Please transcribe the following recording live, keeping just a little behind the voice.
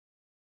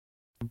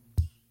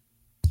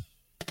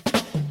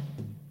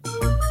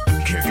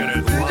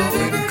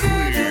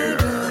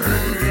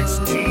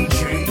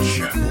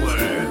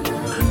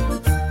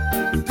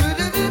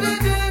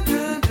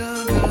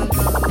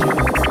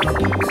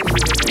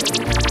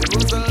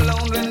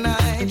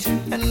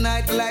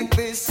night like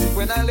this,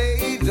 when I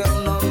lay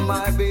down on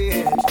my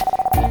bed,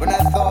 when I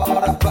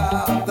thought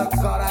about the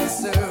God I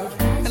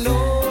serve and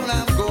all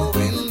I'm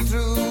going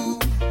through,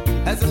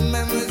 as the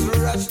memories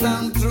rush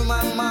down through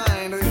my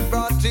mind, it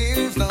brought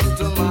tears down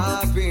to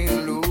my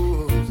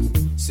pillows,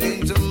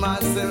 saying to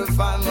myself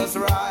I must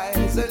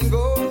rise and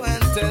go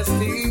and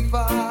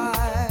testify.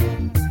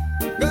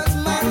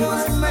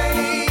 Was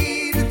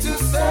made to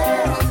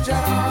serve Jah,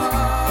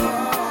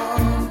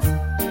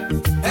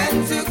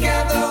 and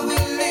together we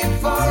live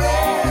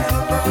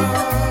forever.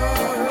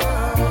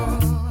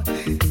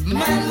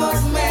 Man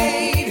was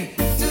made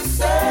to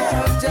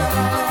serve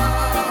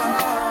Jah,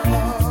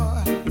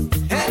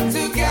 and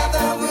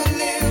together we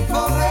live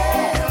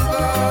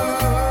forever.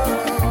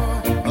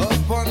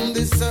 Upon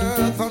this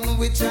earth on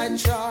which I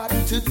trod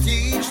to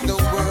teach the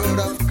word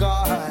of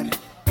God,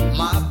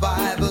 my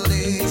Bible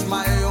is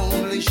my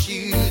only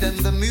shield and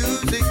the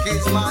music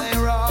is my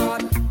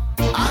rod.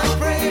 I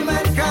pray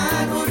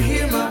mankind would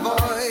hear my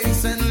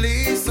voice and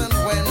listen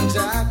when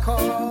Jah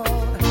called,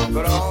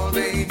 but all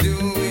they do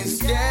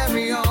is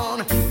carry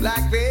on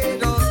like they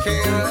don't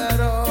care at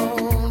all.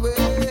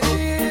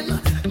 When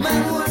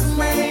man was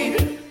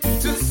made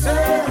to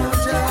serve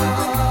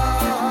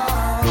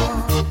Jah,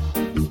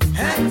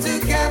 and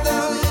together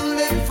we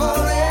live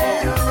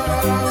forever.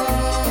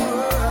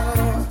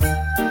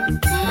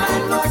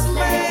 Man was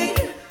made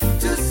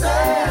to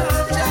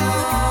serve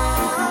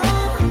Jah,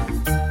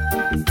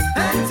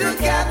 and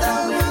together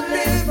we'll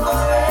live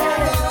forever.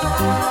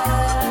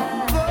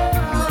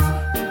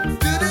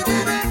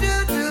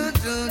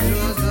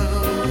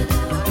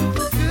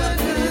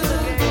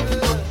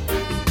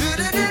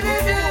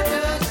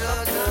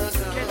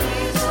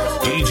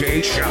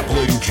 DJ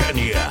Chaplin,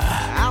 Kenya.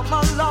 I'm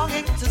a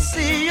longing to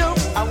see you.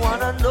 I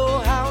wanna know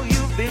how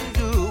you've been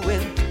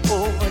doing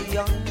over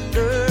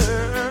yonder.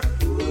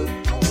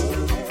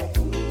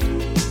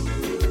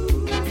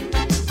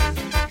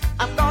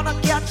 I'm gonna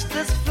catch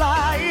this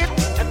flight,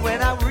 and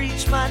when I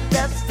reach my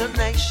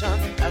destination,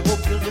 I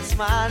hope you'll be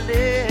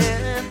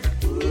smiling,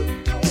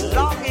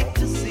 longing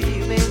to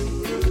see me.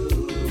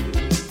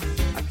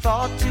 I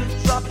thought you'd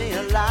drop me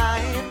a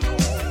line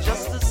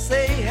just to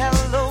say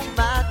hello,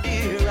 my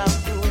dear, I'm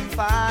doing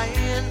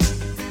fine.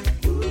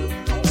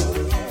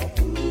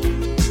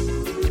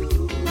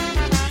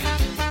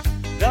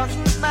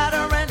 Doesn't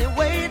matter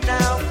anyway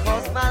now,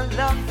 'cause my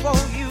love for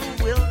you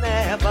will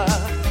never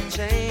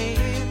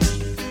change.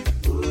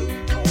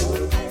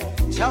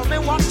 Tell me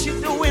what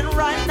you're doing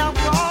right now,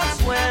 'cause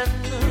when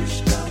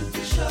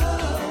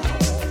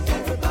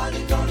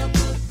everybody gonna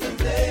put the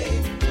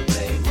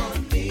blame on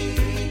me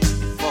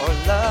for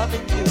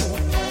loving you,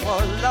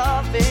 for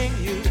loving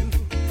you.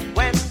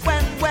 When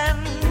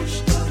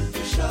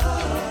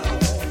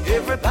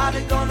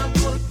everybody gonna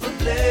put the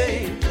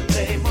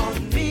blame on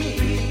me.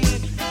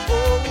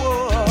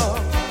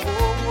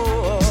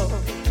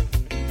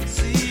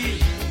 See,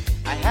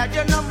 I had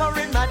your number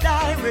in my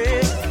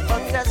diary,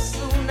 but as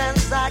soon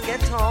as I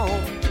get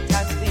home, it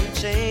has been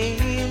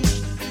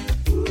changed.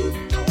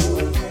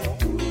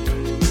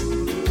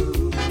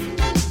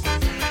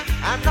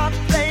 I'm not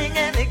playing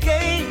any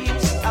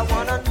games. I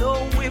wanna know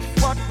if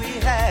what we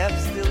have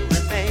still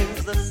remains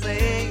the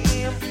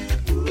same.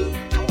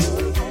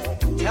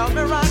 Tell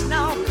me right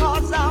now,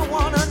 'cause I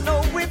wanna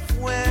know if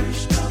when.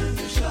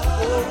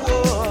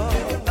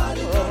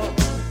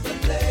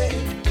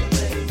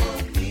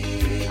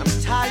 I'm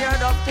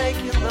tired of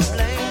taking the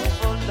blame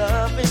for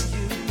loving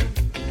you.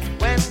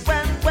 When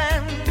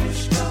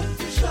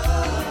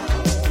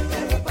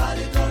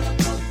everybody gonna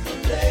put the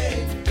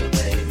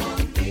blame on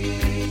me.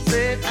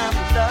 Said I'm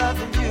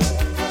loving you,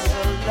 it's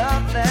a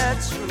love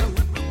that's true.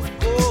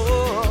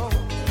 Oh.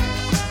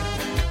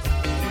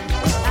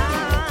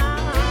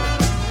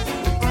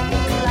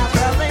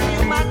 Telling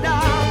you, my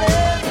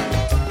darling,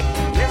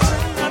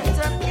 listen up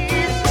to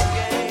easy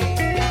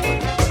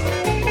game.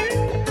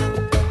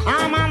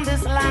 I'm on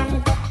this land,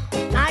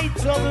 I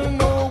trouble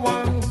no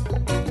one.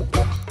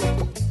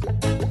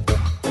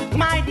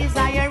 My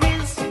desire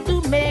is to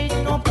make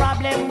no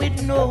problem with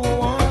no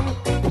one.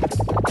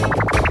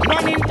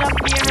 None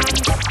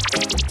interference,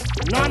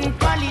 none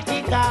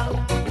political.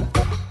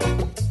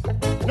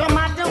 No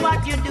matter what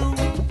you do,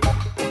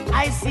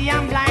 I see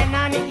I'm blind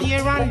and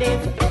ear and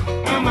deaf.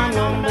 I'm an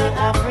humble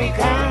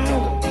African.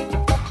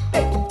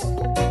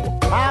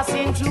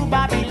 Passing through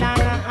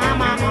Babylon,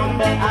 I'm a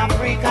humble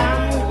African.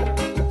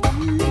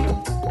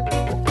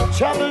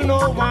 Trouble no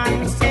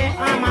one, say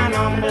I'm an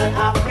humble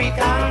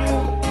African.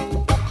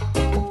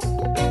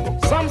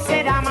 Some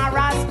said I'm a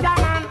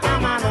Rastaman,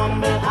 I'm an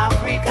humble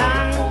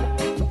African.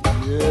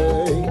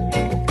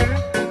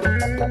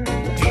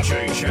 DJ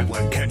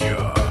Chaplin, Kenya.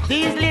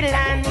 These little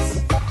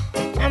hands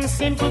and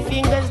simple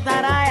fingers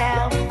that I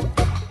have,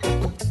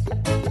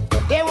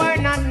 they were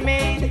not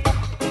made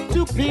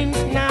to pinch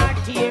nor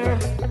tear,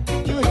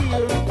 you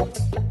hear,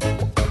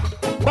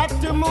 but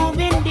to move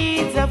in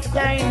deeds of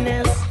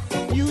kindness,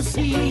 you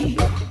see,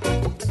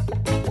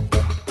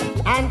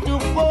 and to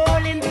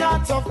fall in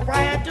thoughts of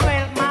prayer to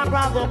help my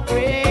brother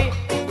pray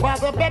for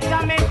the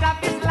betterment of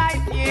his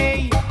life,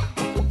 yeah.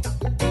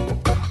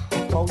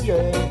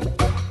 yeah.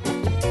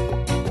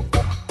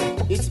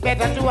 It's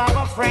better to have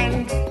a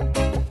friend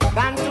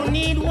than to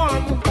need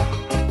one.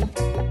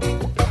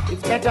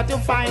 It's better to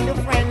find a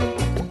friend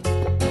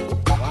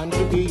than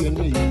to be in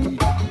need.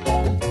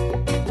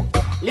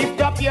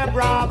 Lift up your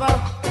brother,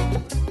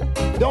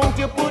 don't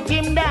you put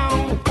him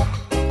down.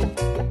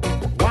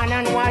 One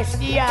and watch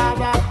the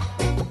other.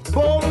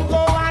 Boom,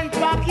 go and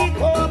pack it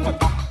home.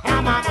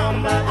 I'm an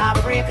humble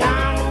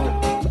African.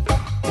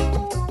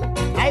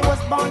 I was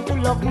born to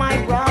love my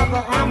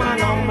brother. I'm an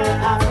humble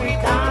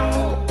African.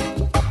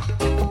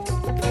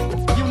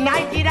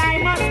 United I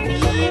must be.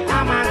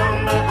 I'm an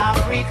humble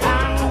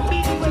African.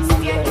 People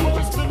stay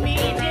close to me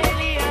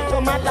daily. No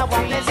matter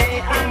what they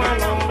say, I'm an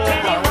humble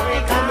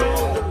African.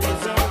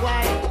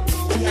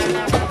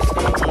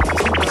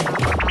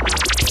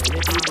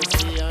 Many people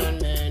see and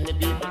many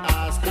people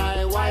ask,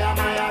 why am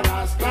I a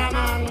Rasta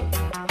man?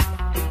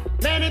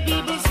 Many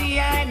people see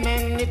and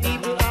many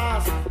people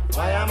ask,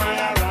 why am I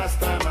a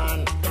Rasta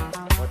man?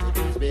 But it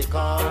is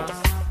because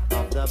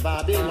of the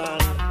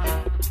Babylon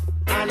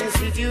and the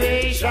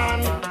situation.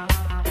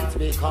 It's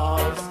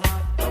because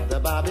of the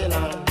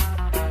Babylon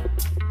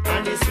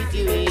and the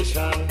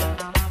situation.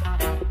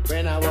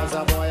 When I was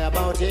a boy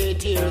about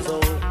 8 years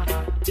old,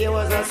 there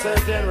was a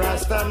certain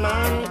Rasta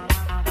man,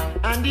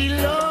 and he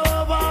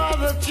loved all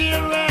the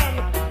children,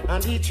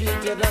 and he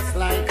treated us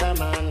like a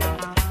man.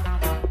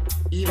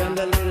 Even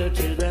the little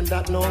children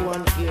that no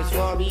one cares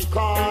for, he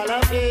called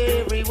up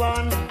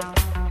everyone.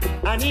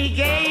 And he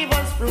gave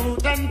us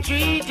fruit and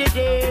treated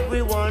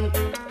everyone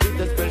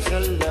with a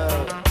special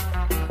love.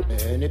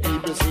 Many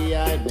people see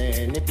I,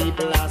 many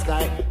people ask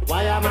I,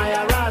 why am I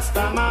a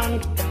Rasta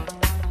man?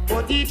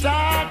 But he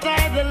taught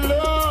I the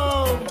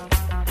love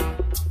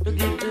to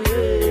give to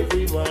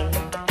everyone.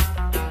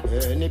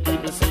 Many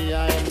people say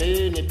I,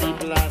 many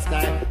people ask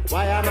I,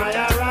 why am I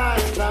a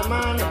Rasta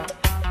man?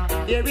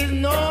 There is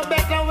no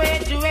better way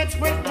to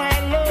express my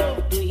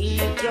love to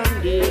each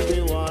and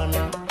everyone.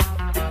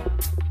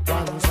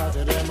 One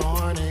Saturday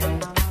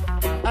morning,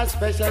 a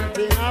special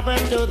thing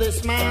happened to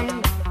this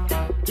man.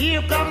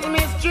 Here comes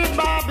Mystery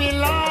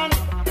Babylon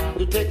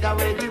to take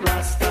away the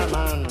Rasta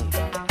man.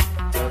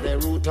 So they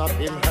root up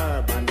him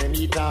herb and they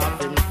eat off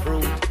him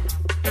fruit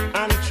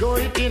and throw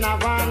it in a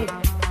van.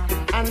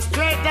 And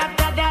straight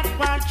after that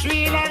for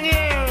 3 long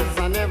years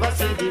I never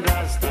see the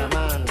Rasta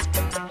man.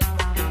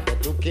 They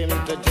took him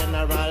to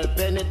General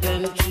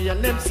Penitentiary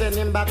and them sent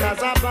him back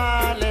as a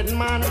bald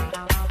man.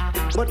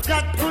 But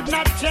God could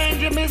not change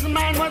him, his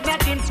mind was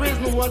not in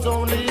prison, was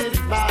only his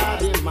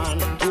body man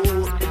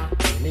too.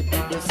 Many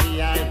people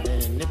see I,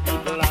 many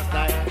people ask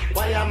I,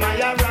 why am I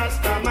a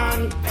Rasta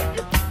man?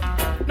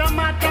 No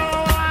matter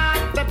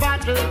what the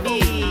battle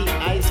be,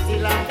 I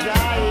still have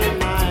joy in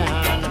my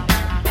hand.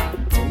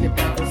 Many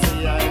people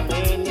see I,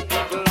 many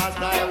people ask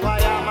I, why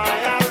am I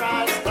a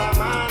Rasta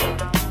man?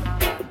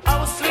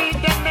 How sweet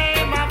the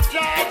name of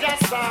Georgia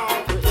sound.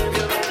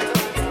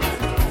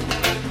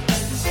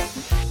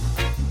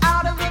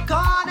 Out of the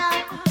corner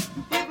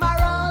with my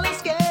roller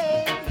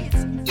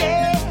skates,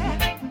 yeah,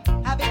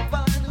 having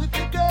fun with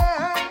the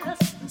girls,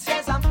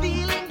 says I'm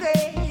feeling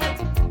great.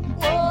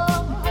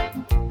 Whoa,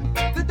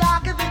 the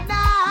dark of the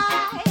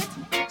night,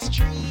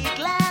 street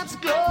lamps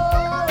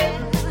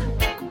glowing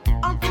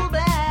on full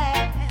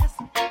blast.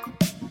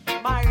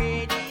 My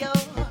radio,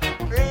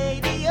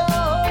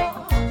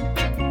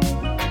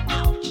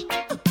 ouch,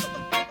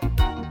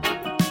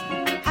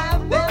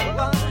 having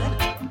fun.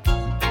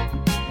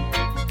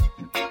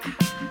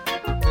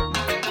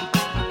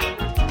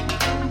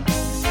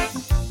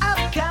 Up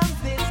comes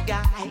this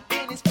guy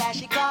in his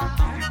flashy car.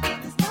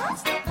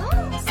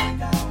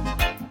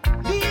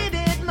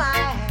 Needed my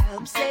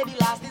help, said he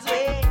lost his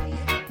way.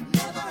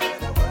 Never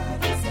heard a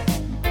word he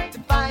said. To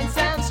find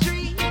some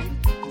street,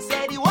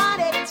 said he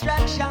wanted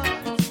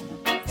instructions.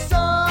 So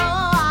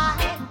I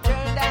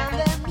turned down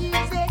the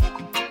music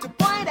to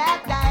point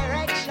out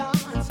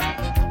directions.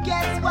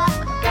 Guess what?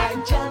 I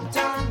jumped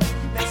on,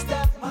 messed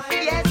up my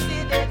yes,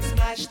 it did,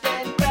 smashed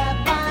and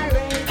grabbed my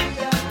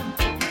radio.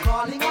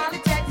 Calling all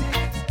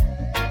detectives,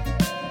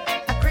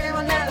 a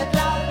criminal at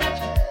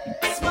large,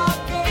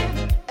 smoking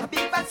a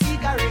big fat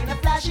cigar in a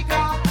flashy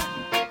car,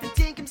 and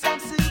thinking some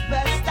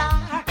superstar.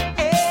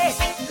 Hey,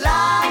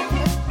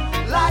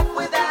 life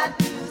without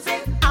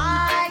music,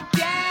 I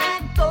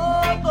can't go.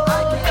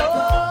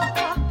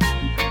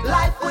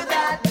 Life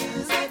without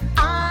music,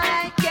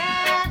 I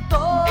can't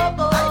go.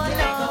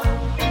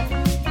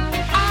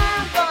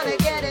 I'm gonna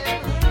get it.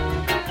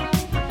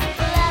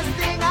 Last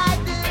thing I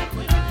do,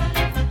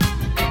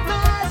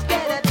 must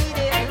get a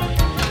beating.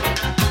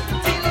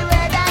 Till he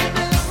red and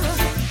blue,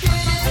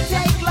 didn't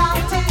take long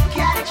to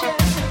catch him.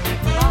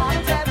 On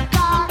the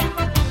car,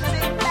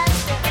 music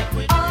blasting.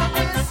 On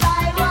the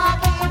sidewalk,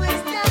 he was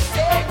just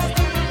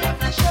stealing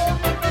the show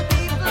for the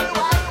people.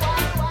 Why?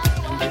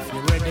 If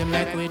you're ready,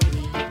 make we do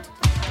it.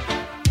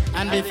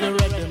 And if you're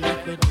ready,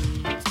 make we do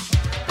it.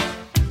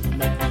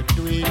 Make we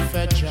do it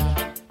for Jah.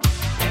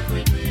 Make we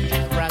do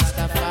it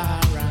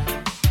Rastafari.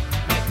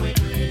 Make we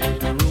do it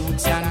the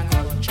roots and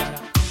culture.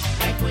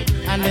 Make we do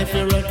it. And if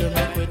you're ready,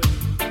 make we do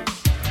it.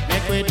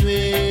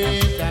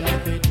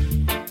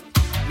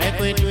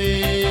 we do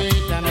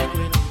it, and make we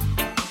do it.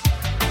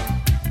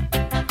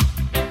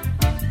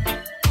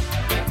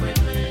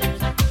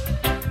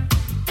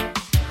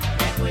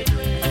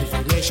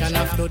 Every nation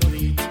have to do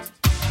it.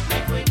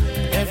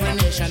 Every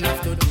nation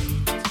have to do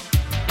it.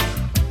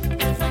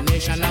 Every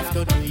nation have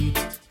to do it.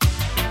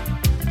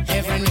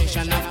 Every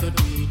nation have to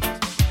do it.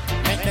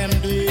 Make them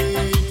do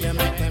it, yeah,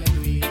 make them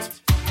do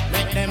it.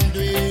 Make them do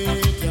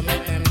it, yeah,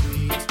 make them do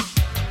it.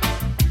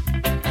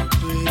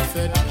 Do it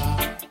for Jah.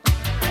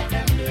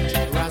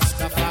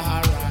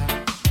 Rastafari.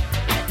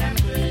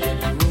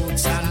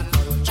 Roots and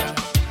culture.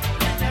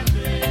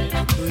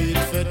 Do it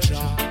for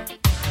Jah.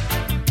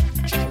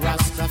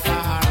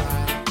 Rastafari.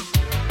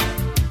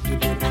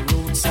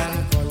 Roots and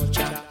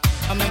culture.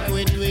 I make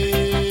we do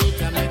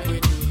it, I make we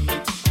do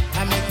it. I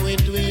make we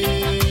do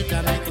it, I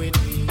make we do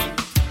it.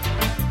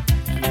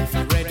 And if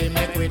you're ready,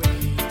 make we do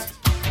it.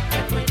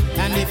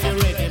 And if you're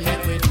ready,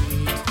 make we do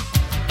it.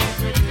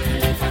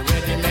 And if you're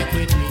ready, make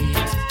we do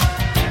it.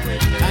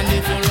 And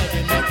if you're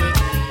ready, make we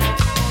do it.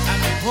 I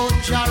make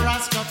Jah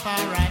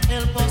Rastafari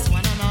help us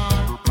one and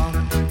all. Come,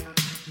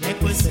 make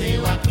we say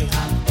what we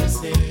have to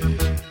say.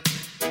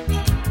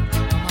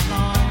 Come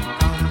along,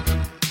 come,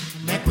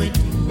 make we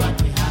do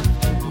what we have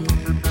to do.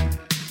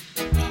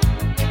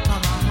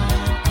 Come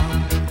along,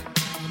 come,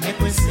 make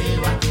we say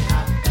what we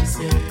have to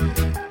say.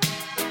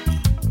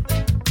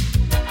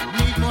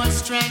 Need more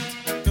strength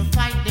to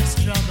fight this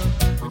struggle.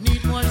 We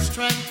need more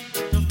strength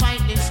to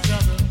fight this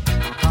struggle.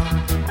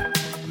 Come,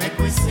 make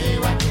we say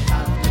what we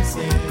have to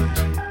say.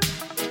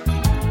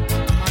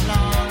 Come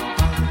along,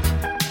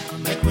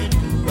 come, make we do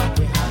what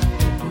we have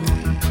to do.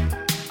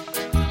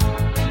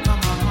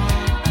 Come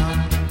along,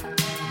 come,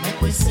 make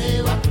we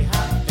say what we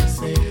have to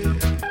say.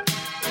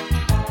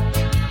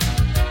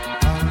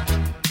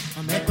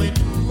 Come, make we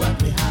do what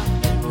we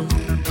have to do.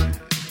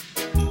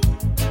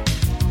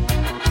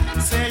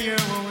 Say you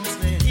won't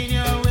stay in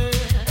your way.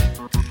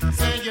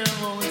 Say you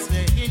won't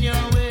stay in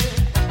your way.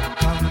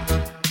 Come,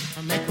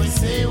 make we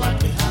say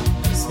what we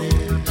have to say.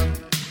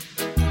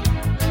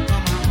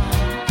 Come on,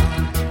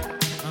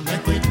 come,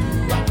 make we do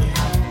what we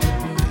have to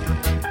do.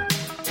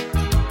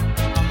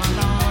 Come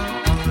along,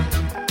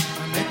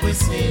 come, make we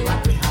say what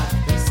we have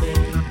to say.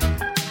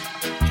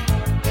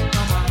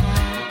 Come on,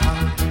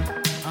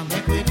 come,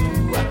 make we do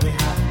what we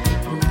have to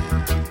do.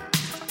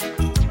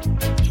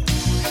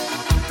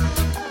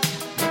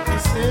 Make we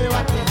say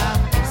what we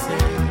have to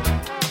say.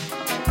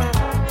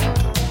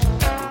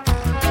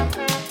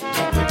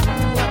 Make we do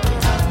what we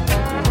have to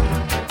do.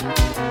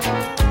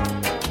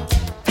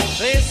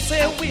 They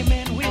say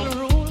women will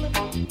rule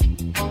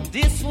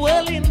this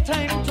world in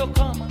time to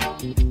come.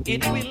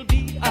 It will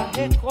be a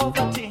heck of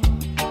a thing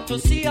to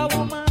see a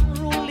woman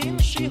ruling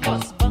she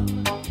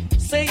husband,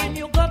 saying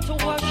you got to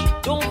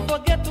wash, don't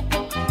forget to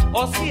cook,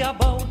 or see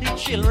about the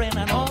children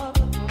and all,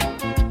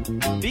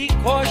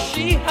 because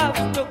she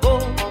have to go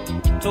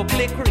to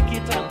play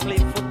cricket and play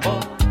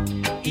football.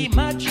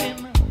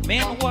 Imagine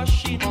men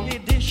washing the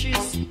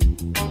dishes,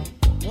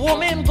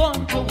 woman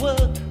gone to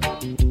work,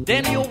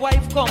 then your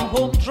wife come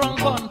home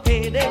drunk on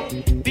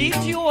payday,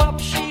 beat you up,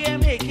 she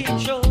ain't making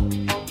sure.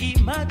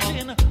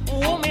 Imagine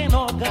women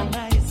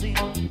organizing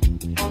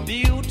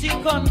beauty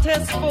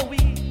contest for we,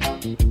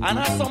 and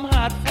have some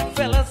hard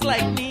fellas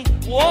like me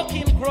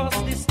walking across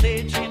the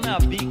stage in a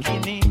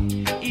bikini.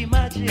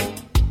 Imagine.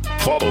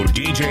 Follow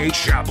DJ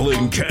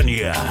Chaplin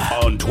Kenya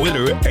on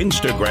Twitter,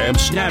 Instagram,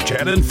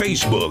 Snapchat, and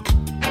Facebook.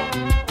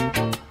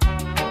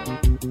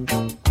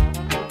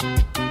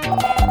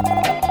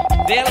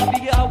 There'll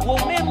be a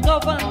woman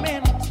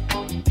government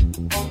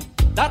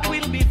that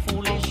will be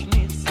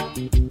foolishness.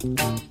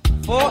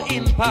 For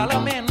in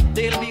parliament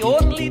they'll be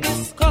only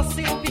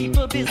discussing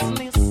people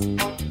business.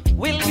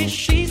 Will be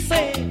she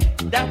say,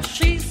 that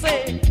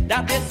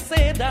they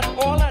say, that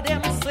all of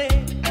them say.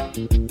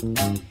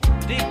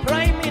 The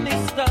Prime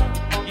Minister,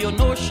 you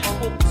know she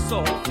cooked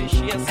saltfish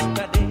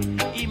yesterday.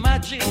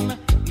 Imagine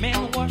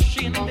men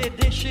washing the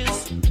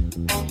dishes,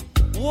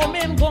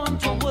 women gone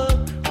to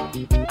work,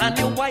 and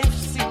your wife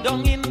sit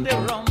down in the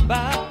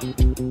rumba,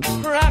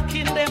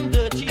 cracking them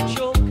dirty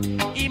joke.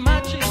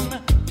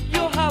 Imagine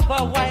you have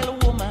a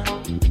wild woman,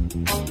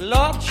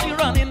 Lord, she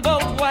running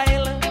about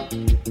wild.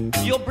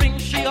 You bring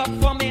she up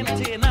for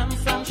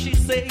maintenance, and she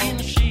saying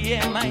she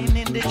ain't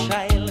minding the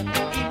child.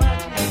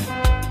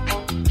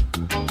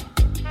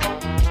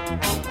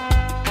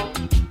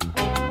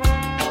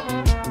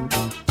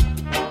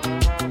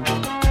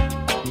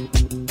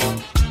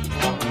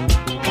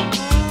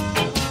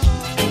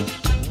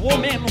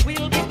 Women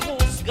will be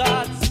coast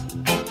guards,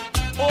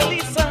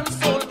 police and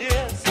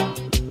soldiers,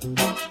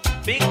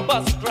 big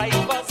bus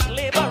drivers,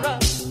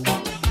 laborers.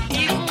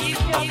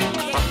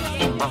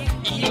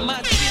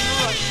 Imagine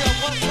Russia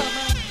was a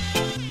man,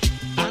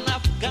 and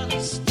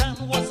Afghanistan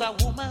was a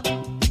woman,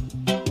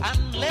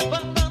 and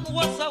Lebanon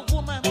was a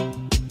woman,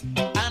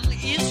 and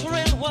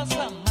Israel was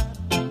a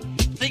man.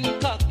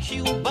 Think of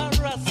Cuba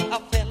as a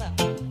fella,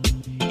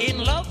 in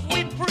love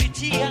with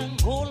pretty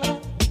Angola.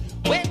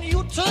 When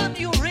you turn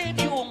your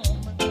radio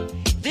on,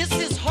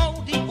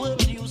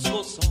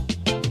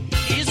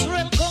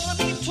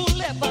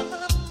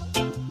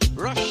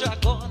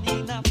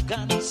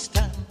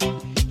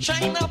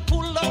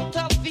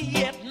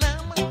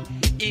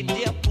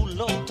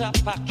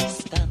 after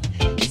Pakistan.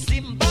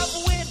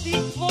 Zimbabwe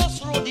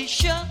divorced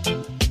Rhodesia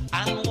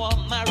and war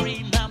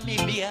marry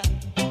Namibia.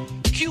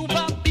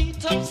 Cuba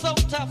beat up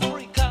South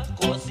Africa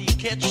cause he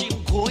catch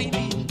him going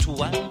into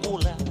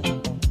Angola.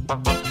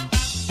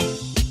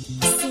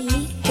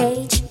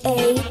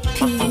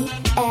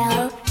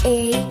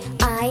 CHAPLAIN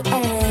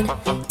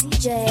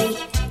DJ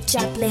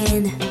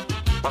Chaplin.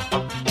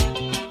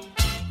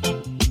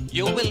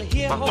 You will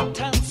hear how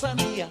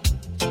Tanzania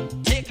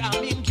take a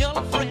mean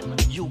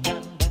girlfriend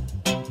Uganda.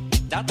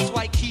 That's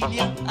why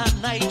Kenya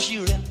and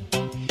Nigeria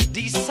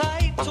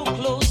decide to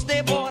close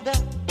their border.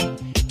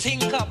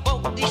 Think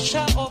about the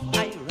Shah of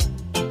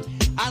Iran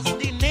as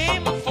the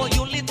name for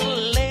your little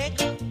leg.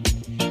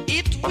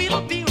 It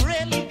will be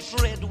really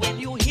dread when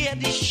you hear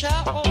the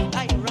Shah of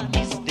Iran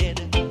is dead.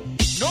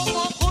 No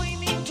more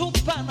going into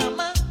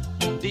Panama.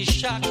 The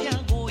Shah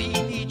can't go in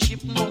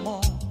Egypt no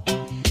more.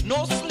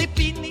 No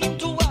slipping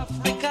into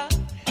Africa.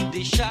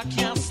 The Shah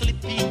can't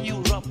slip in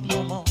Europe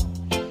no more.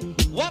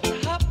 What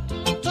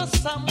happened to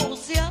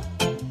Samosa?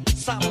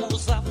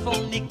 Samosa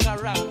from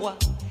Nicaragua.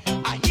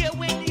 I hear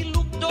when he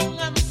looked down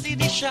and see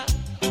the Shah.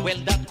 Well,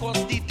 that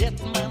caused the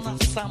death man of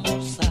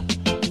Samosa.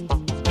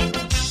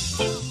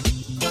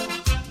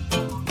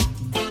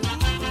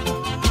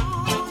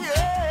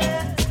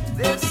 Yeah,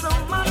 there's so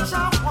much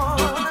I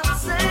wanna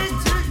say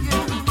to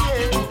you.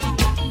 Yeah.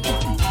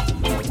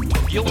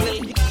 You will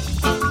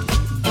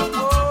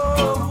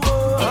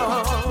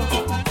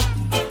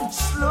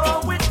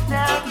Slow it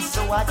down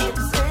so I can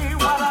say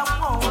what I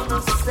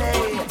wanna say.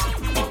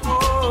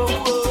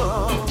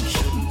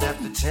 Shouldn't have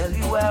to tell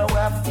you how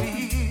I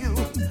feel.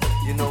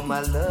 You know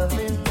my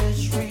loving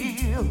is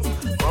real.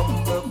 From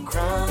the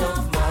crown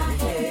of my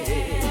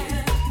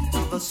head to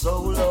the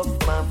sole of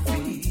my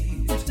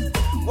feet.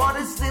 What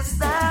is this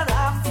that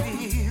I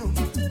feel?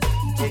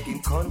 Taking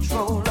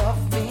control of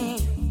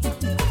me.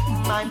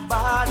 My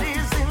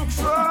body's in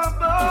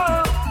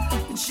trouble.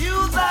 It's you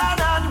that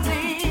I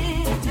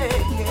need.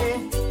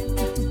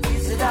 Yeah.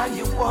 Is it how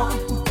you walk?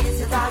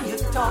 Is it how you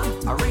talk?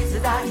 Or is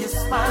it how you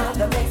smile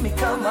that make me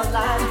come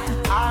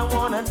alive? I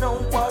wanna know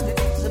what it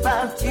is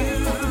about you.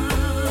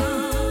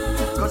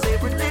 Cause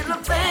every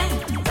little thing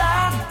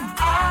that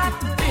I've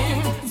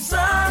been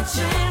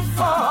searching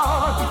for,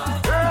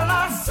 girl,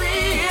 I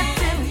see it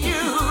in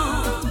you.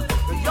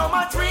 You're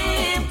my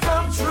dream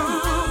come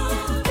true.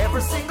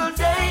 Every single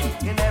day,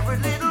 in every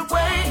little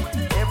way,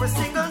 every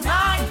single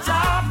night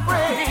I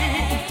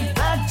pray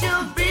that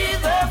you'll be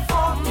there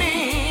for me.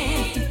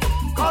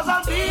 Cause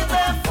I'll be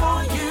there for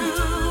you.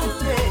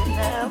 Yeah,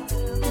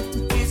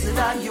 now. Is it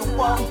how you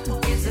walk?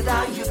 Is it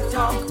how you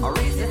talk? Or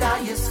is it how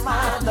you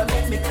smile that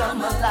make me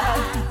come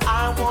alive?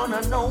 I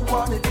wanna know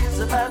what it is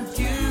about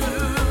you.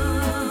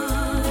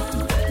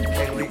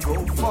 Can we go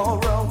for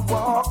a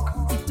walk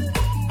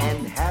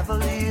and have a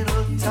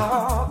little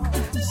talk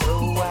so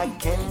I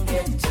can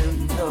get to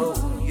know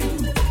you?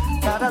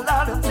 Got a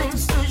lot of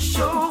things to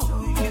show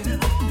you.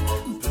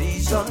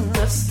 Please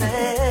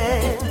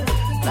understand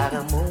that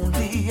I'm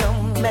only a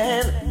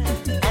man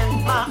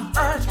and my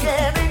urge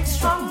getting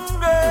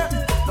stronger.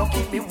 Don't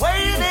keep me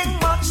waiting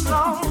much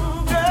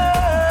longer.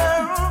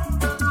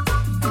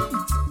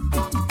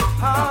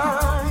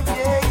 Ah,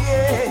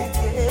 yeah.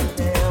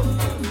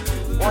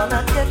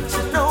 Wanna get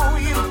to know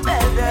you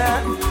better.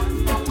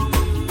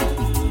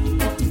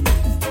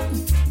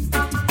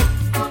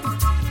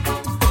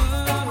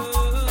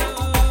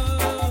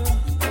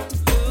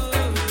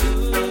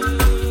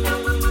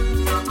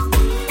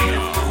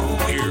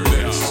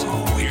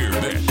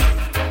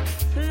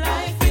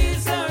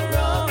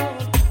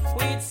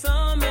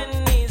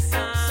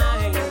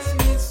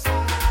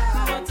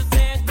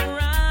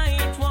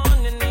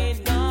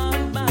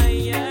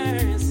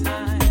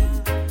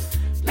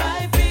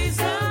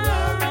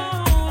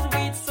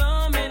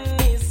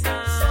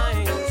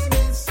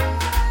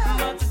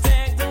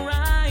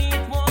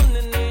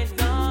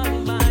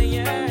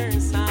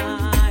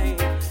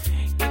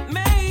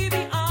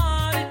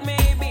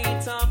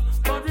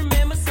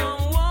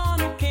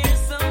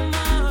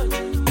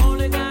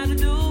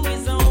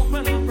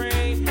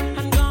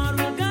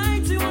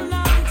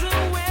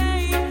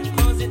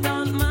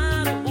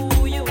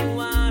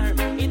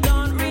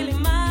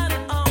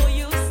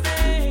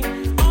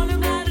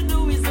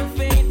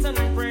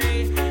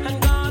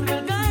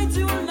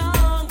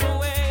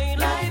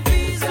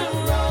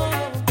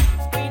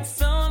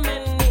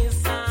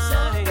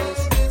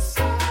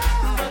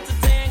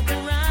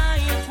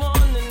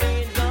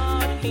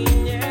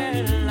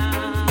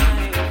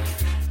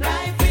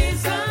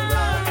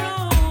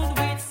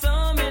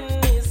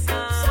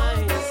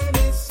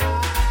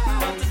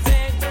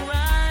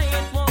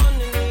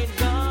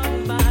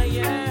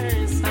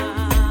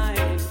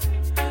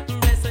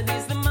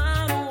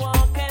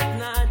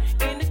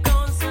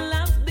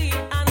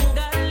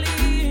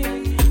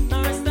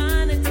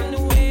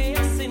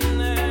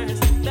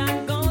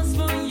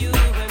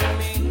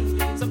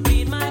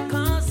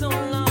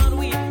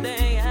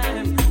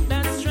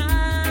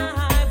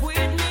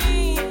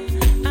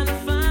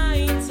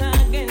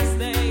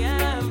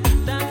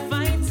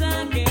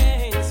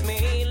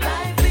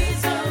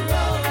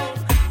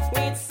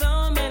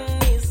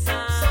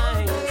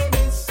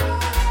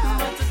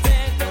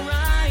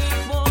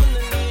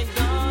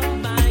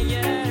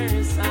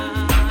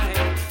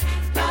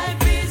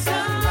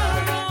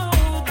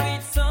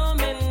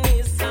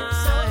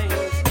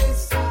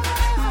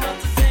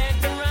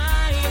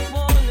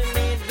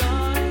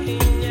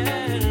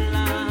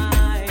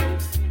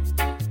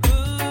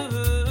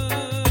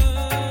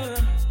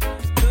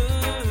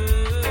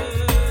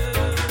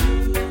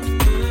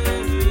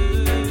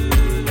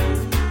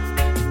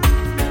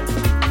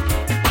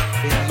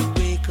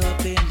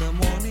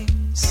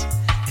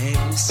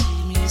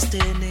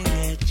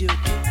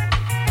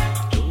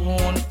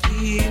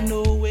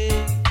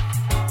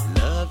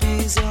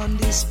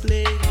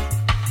 away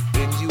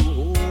when you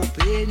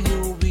open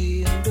your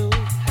window.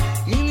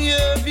 In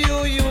your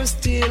view, you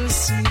still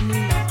see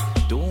me.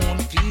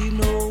 Don't feel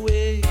no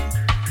way.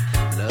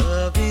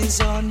 Love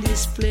is on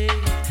display.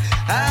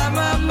 I'm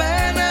a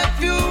man of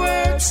few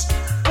words,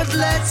 but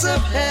lots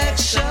of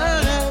action.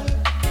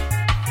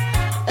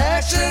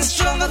 Action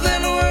stronger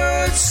than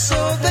words,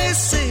 so they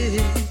say.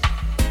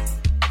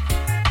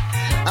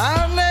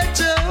 I'm not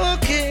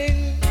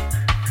joking.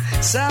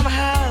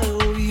 Somehow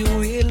you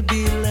will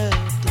be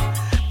loved.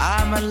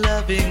 I'm a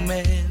loving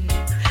man,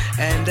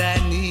 and I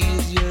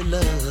need your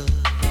love.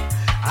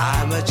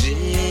 I'm a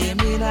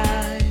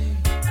Gemini.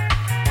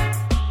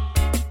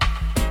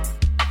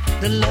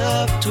 The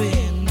love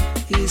twin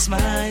is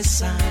my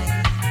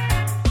sign.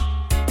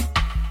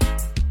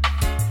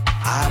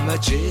 I'm a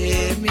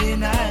Gemini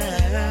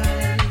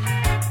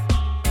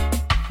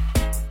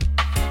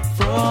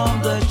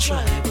from the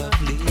tribe of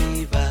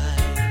Levi.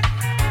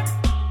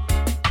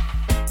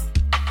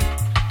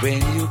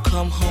 When you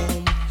come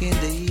home in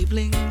the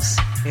evenings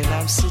and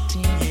I'm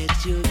sitting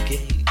at your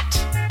gate,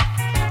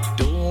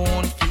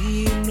 don't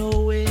feel no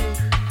way.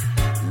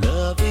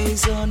 Love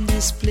is on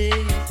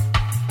display.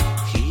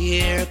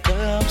 Here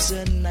comes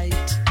the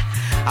night.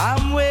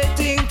 I'm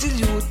waiting till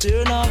you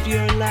turn off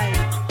your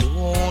light.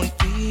 Don't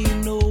feel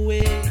no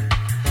way.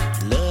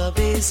 Love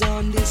is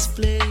on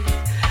display.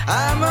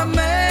 I'm a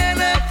man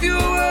of few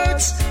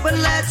words, but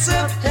lots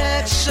of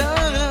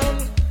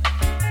action.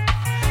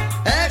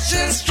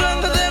 Action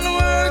stronger than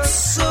words,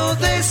 so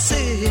they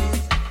say.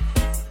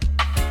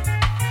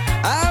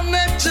 I'm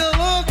not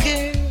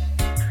joking.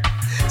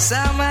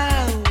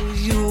 Somehow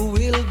you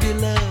will be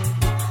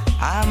loved.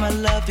 I'm a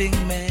loving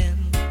man,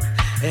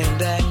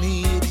 and I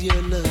need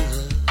your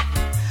love.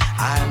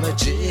 I'm a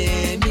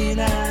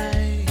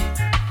Gemini.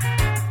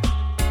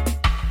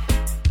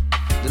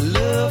 The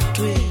love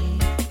twin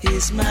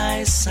is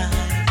my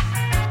sign.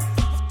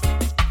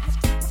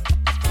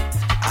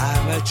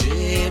 I'm a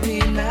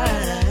Gemini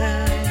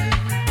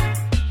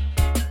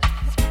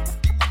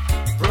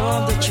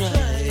from the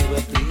tribe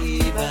of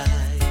Levi.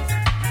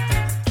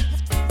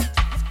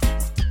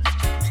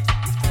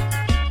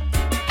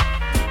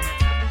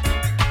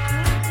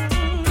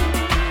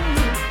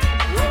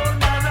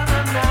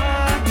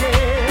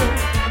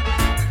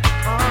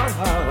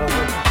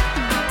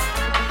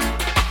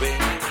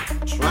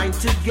 Trying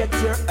to get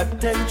your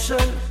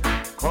attention,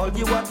 call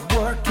you at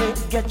work,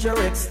 can't get your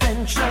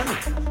extension.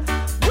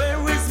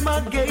 Where is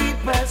my gate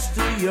pass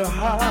to your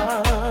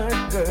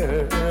heart,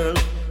 girl?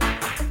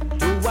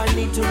 Do I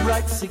need to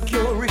write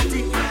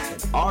security in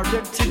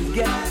order to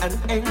get an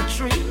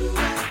entry?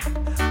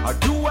 Or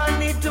do I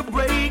need to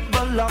break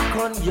the lock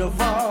on your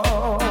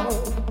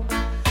vault?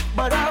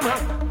 But I'm a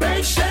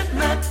patient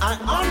man, I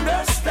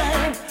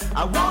understand.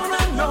 I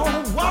wanna know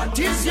what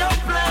is your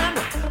plan.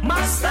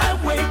 Must I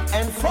wait,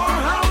 and for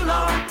how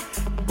long?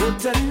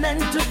 Put an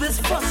end to this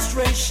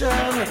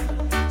frustration.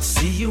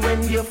 See you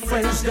and your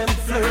friends, them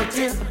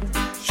flirting,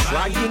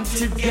 trying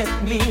to get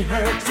me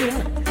hurting.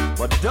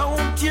 But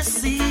don't you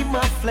see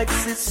my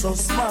flex is so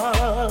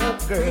smart,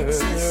 girl?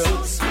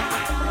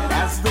 And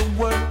as the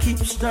world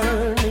keeps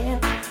turning,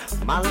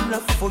 my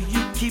love for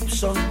you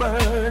keeps on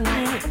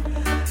burning.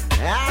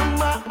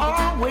 Am I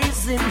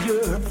always in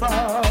your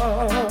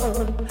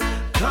thought?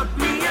 Cut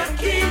me a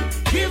key,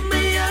 give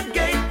me a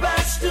gate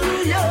pass to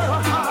your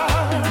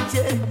heart,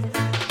 yeah.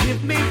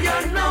 Give me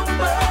your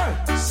number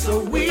so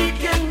we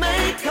can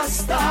make a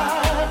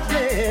start,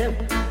 yeah.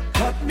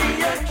 Cut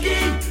me a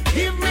key,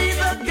 give me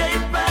the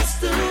gate pass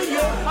to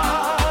your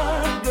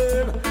heart,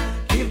 girl.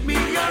 Give me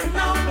your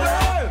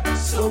number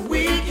so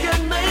we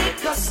can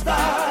make a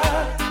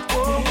start.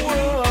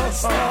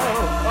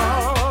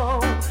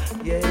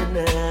 Yeah,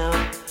 now.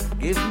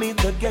 Give me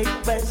the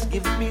gate pass,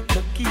 give me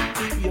the key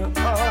to your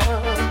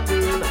heart,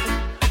 girl.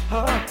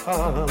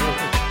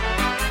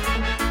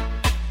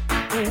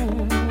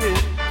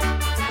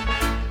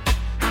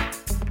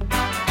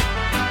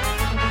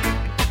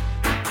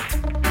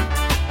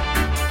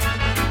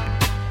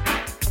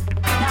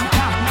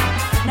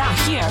 Now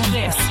hear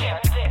this.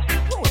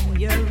 When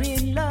you're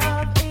in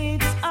love,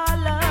 it's a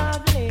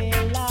lovely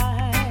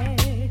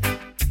life.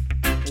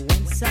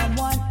 When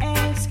someone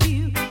asks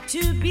you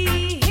to be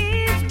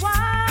his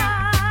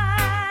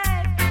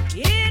wife,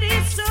 it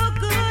is so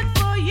good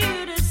for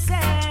you to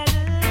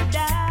settle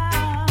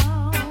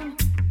down.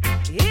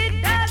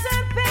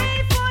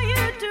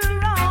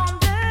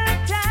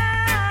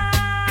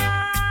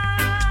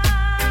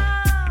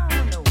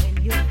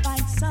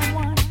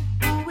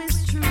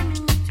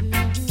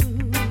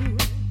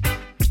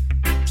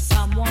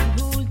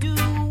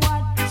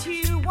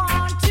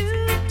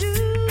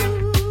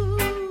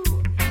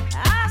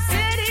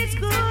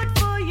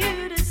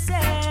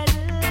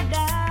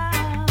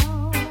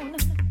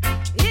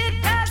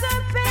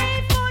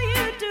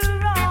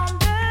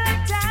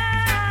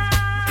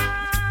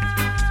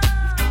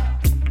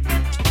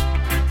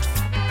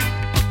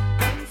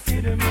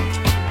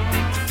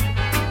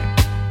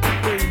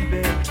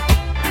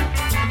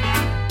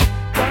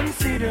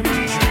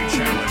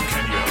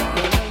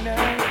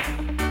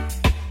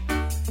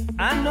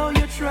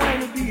 you're trying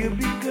to be a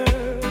big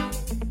girl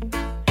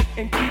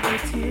and keep the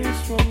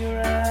tears from your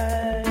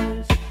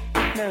eyes.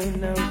 Now,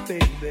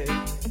 baby.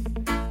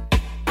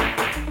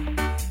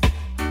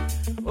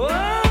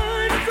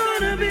 Oh, it's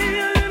gonna be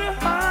a little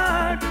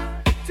hard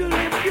to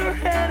lift your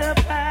head up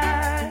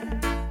high.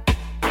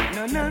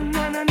 No.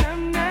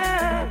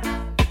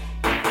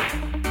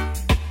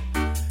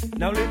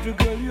 Now, little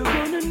girl, you're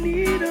gonna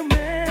need a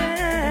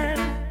man.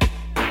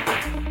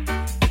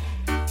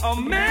 A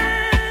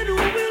man who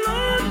will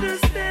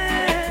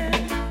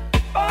understand.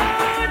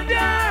 Oh,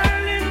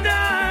 darling,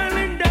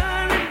 darling,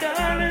 darling,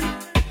 darling,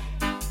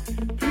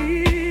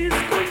 please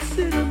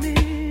consider me.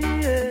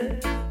 Yeah.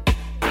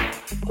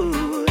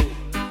 Ooh.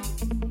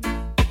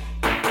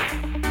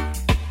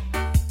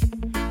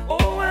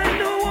 Oh, I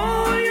know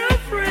all your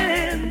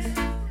friends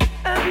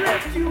have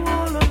left you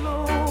all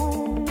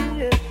alone.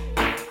 Yeah.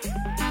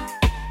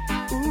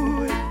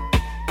 Ooh.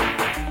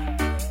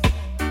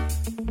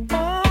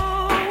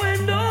 Oh,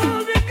 and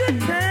all the good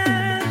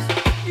times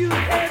you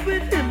had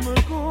with him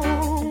are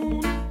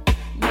gone.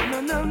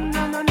 No.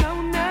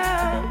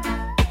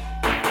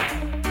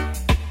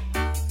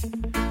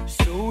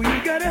 So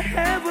you gotta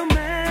have a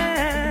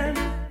man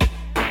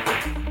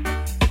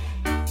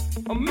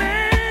who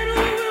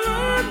will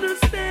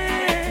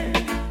understand.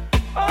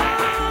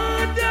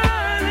 Oh,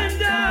 darling,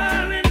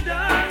 darling,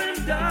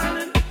 darling,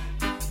 darling,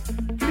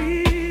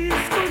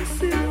 please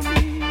consider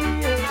me.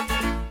 Yeah.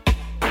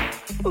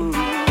 Ooh.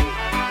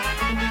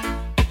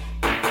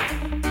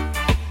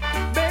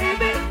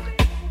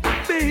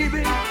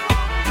 Baby,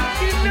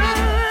 you know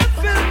I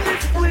felt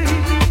this way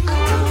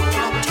before.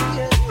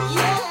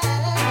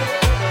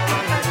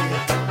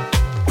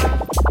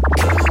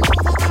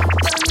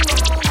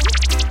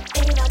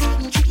 And I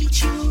didn't treat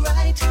you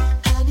right,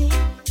 honey.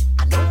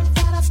 I know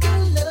that I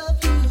still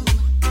love you,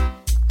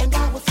 and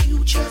our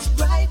future's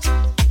bright.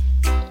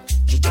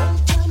 You don't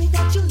tell me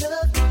that you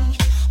love me,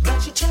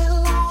 but you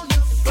tell all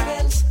your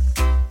friends.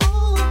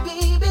 Oh,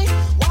 baby,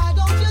 why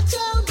don't you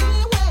tell me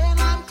when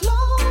I'm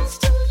close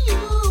to you?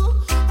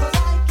 'Cause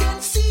I can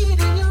see it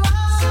in your eyes,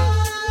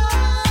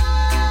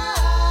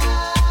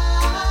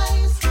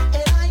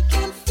 and I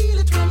can feel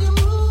it when you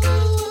move.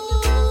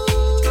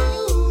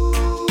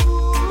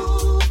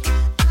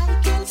 I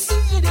can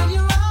see it in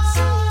your eyes,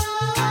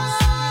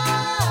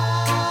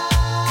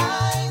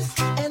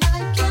 and I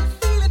can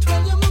feel it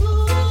when you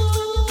move.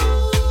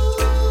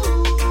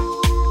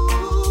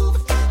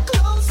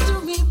 Close to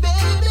me,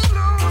 baby,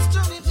 close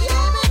to me,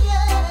 baby,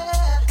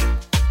 yeah.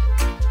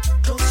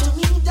 Close to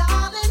me,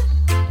 darling.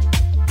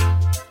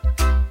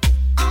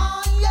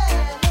 Oh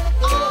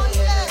yeah, oh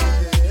yeah.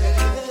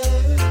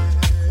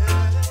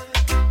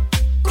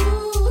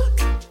 Ooh.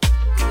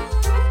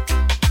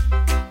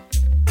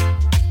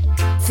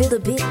 Feel the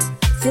beat,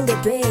 feel the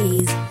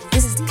bass.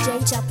 This is DJ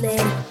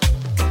Chaplin.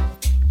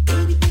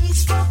 Baby,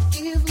 please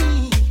forgive me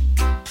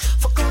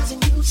for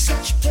causing you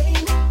such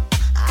pain.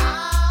 I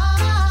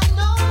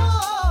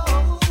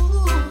know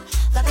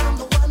that I'm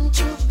the one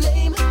to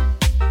blame.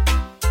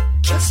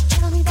 Just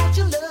tell me that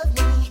you love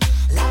me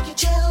like you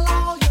tell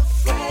all your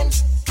friends.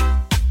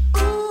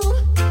 Ooh,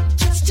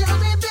 just tell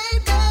me,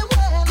 baby,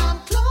 when I'm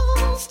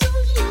close to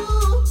you.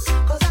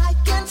 'Cause I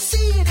can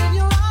see it in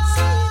your eyes,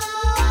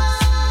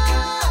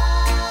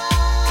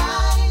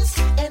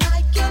 and I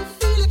can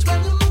feel it when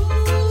you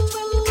move.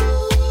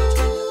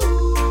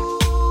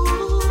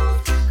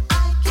 I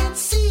can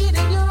see it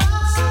in your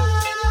eyes,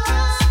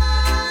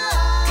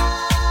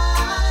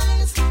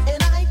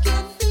 and I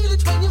can feel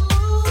it when you move.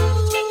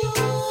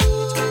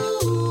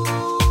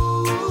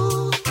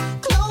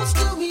 Close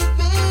to me,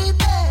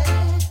 baby.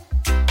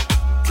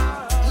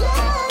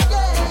 Yeah.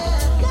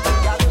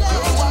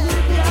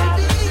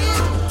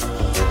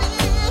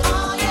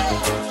 Oh, yeah.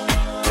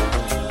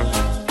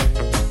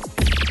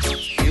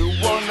 You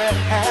wanna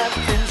have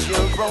things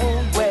your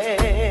own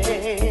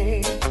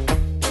way.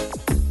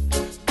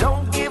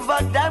 Don't give a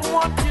damn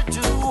what you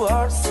do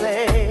or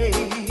say.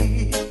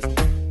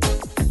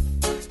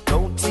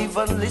 Don't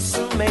even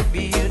listen,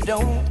 maybe you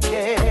don't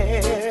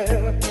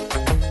care.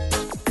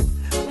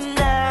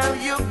 Now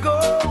you're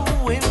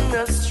going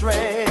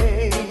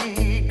astray,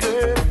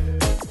 girl.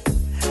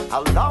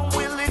 How long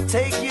will it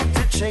take you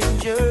to change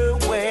your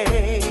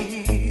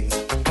ways?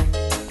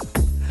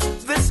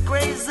 This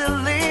crazy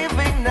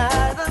living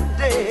night and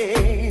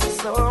day.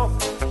 So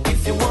if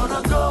you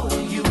wanna go,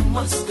 you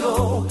must go.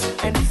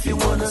 And if you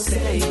wanna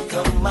stay,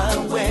 come my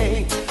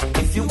way.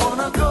 If you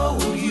wanna go,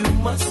 you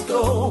must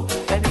go.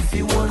 And if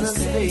you wanna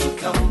stay,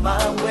 come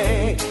my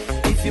way.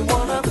 If you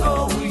wanna go,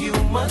 you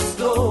must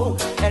go.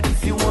 And if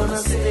you wanna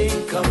stay,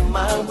 come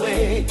my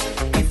way.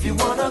 If you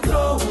wanna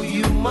go,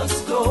 you must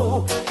go.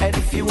 And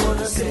if you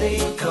wanna stay,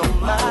 come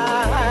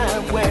my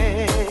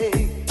way.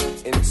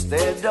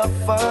 Instead of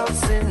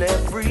fussing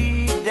every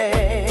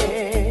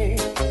day,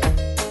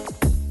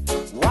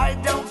 why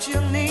don't you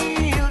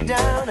kneel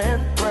down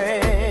and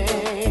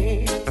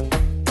pray?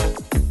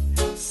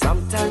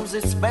 Sometimes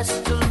it's best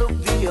to look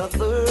the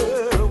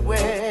other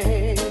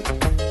way.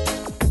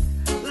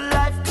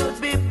 Life could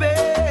be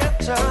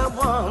better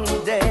one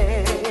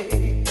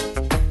day.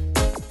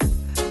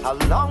 How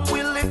long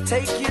will it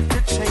take you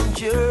to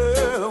change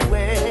your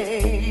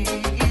ways?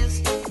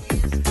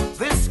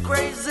 This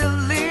crazy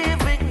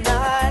living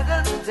night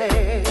and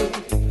day.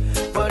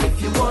 But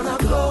if you wanna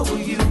go,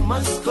 you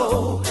must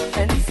go.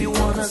 And if you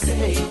wanna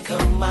stay,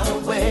 come my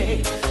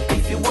way.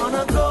 If you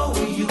wanna go,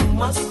 you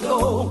must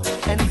go.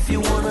 And if you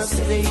wanna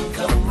stay,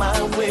 come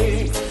my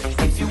way.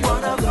 If you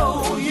wanna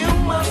go, you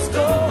must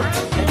go.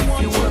 And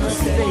if you wanna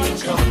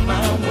stay, come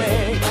my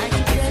way.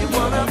 If you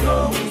wanna go,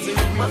 you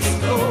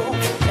must go.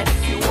 And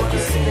if you wanna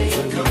stay,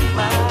 come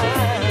my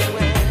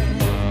way.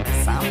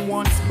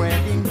 Someone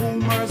spreading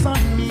rumors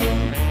on me.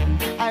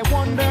 I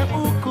wonder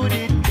who could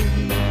it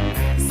be?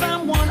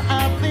 Someone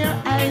have their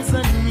eyes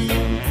on me,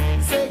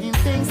 saying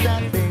things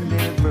that they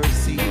never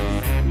see.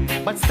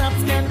 But stop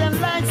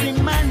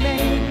scandalizing my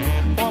name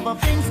for the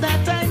things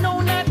that I know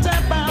not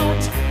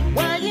about.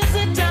 Why is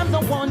it I'm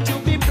the one to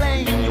be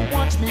blamed? You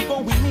watch me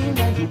going in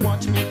and you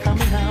watch me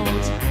coming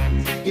out.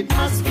 It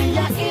must be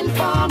an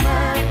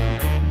informer.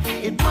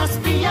 It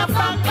must be a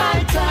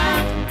backbiter.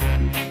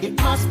 It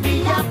must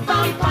be a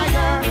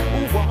vampire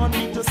who want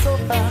me to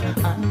suffer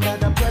under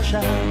the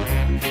pressure.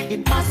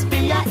 It must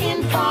be an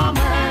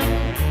informer.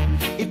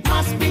 It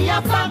must be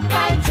a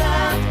backbiter.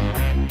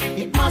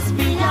 It must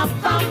be a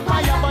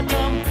vampire, but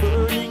I'm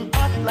burning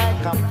hot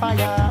like a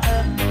fire.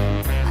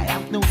 I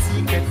have no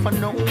secret for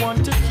no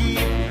one to keep,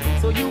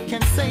 so you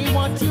can say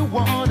what you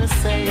wanna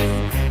say.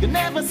 You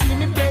never see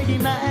me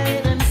playing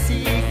hide and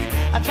seek.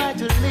 I try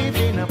to live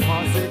in a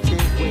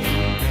positive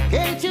way.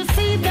 Can't you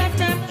see that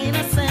I'm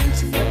innocent,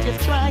 but you're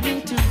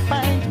trying to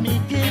find me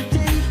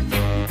guilty?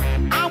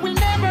 I will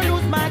never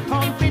lose my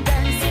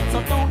confidence,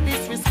 so don't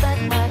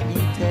disrespect my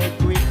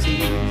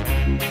integrity.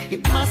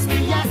 It must be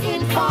an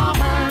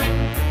informer.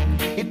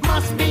 It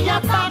must be a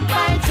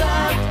backbiter.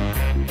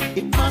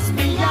 It must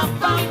be a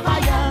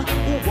vampire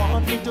who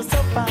want me to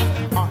suffer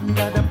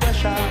under the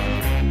pressure.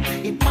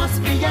 It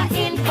must be an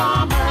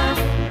informer.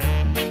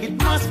 It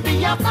must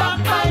be a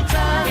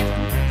backbiter.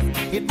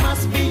 It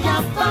must be a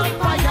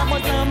vampire,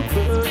 but I'm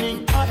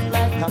burning hot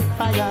like a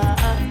fire.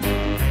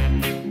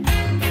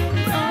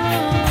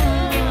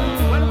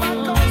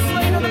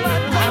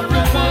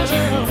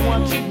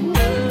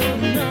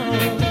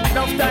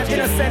 Enough time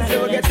innocent, they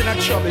will get in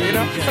trouble, you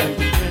know?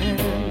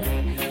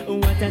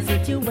 What a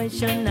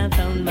situation I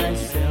found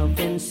myself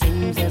in.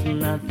 Seems there's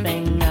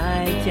nothing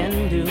I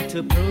can do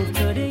to prove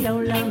to the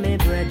old me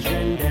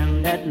brethren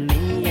them that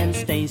me and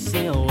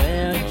Stacy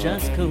we're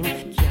just cool.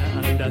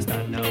 Can't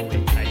understand how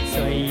it takes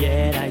so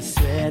yet I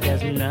swear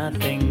there's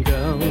nothing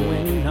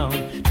going on.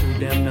 To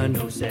them no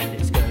no said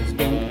this girl's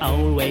been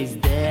always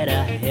there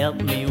to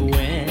help me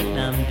when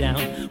I'm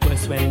down.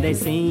 Worse when they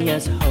see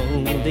us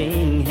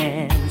holding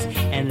hands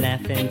and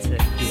laughing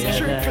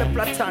together.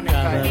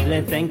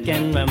 Probably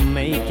thinking we're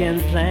making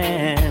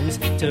plans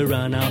to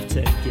run off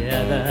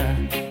together.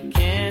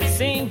 Can't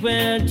see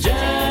we're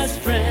just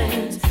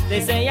friends. They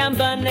say I'm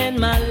burning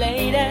my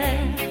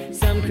lady.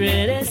 Some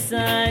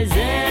criticize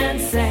and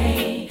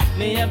say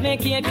me have me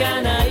cake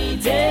and I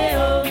eat it.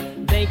 Oh,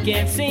 they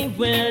can't see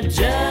we're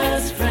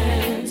just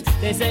friends.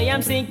 They say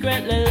I'm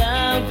secretly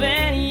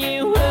loving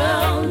you.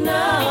 Oh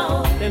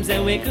no, them say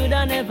we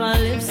coulda never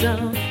live so.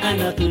 And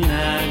nothing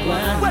I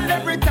want. Well,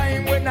 every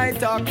time when I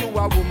talk to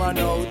a woman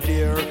out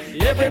there,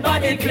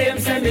 everybody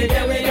claims to me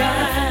there we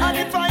got. and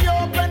if I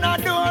open a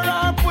door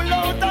and pull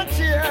out a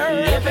chair,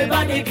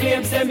 Everybody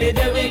claims to me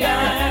there we got.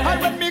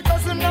 and when me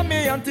cousin and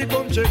me auntie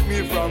come check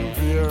me from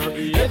there,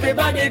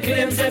 Everybody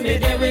claims to me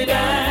there we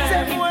got.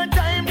 say more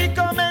time the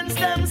comments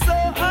them so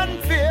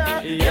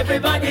unfair.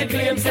 Everybody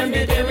claims to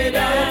me there we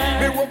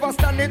got. Me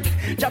overstand it,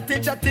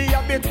 chatty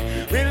a bit.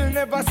 We'll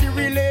never see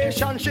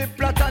relationship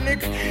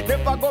platonic.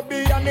 Never go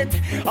beyond it,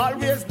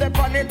 always dep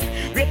on it.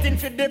 Waiting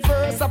for the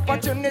first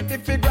opportunity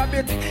to grab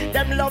it.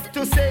 Them love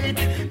to say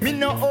it, me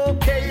no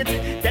okay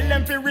it. Tell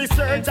them to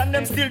research and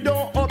them still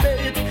don't obey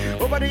it.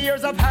 Over the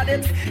years I've had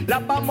it,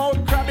 lap a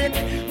mouth crab it.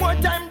 More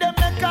time them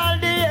make all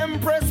the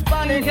empress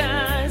panic.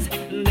 Cause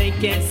they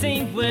can't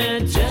see we're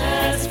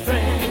just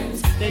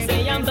friends. They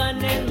say I'm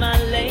burning my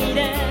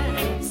lady.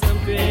 Some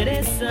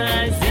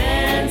criticize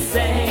and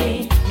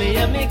say me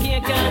a make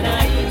you kinda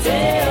eat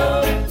it.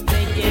 Oh,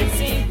 they can't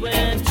see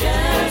we're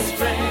just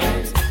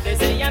friends. They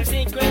say I'm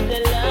secretly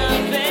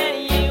loving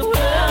you.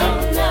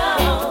 Oh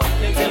no,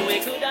 they say we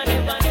coulda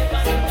never.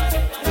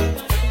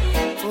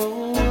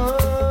 Oh,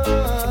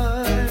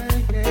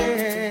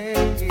 yeah.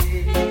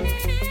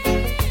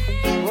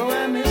 Oh,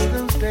 I miss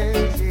those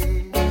days.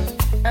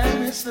 I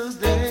miss those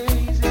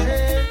days.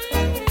 Yeah.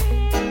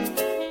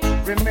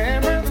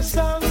 Remember the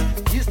song.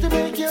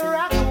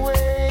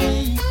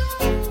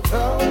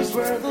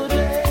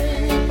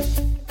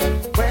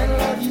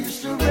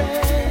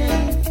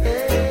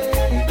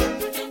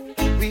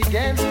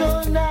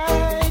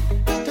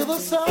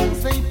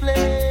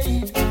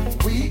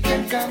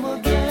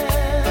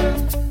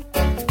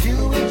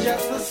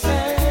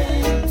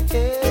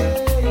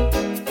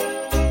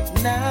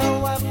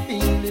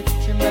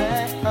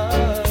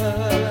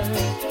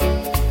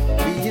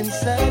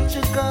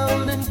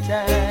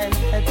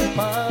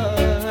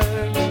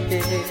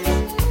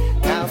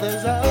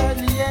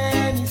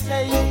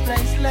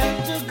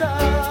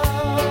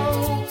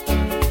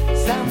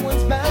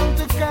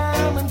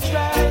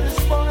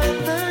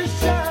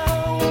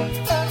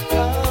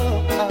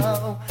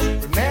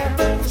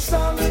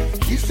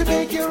 to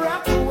make you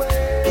rock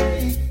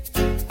away.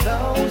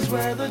 Those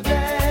were the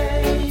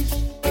days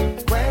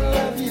when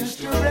love used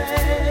to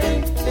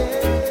reign.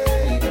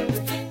 Hey.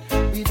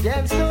 We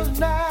danced all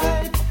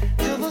night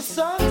to the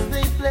songs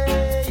they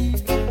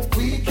played.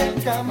 We can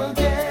come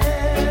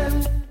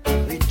again.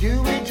 We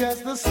do it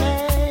just the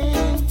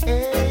same.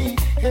 Hey,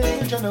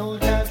 hey, John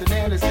Old Johnson,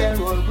 Ellis,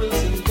 Delroy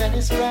Wilson,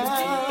 Dennis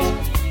Brown.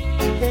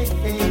 Hey,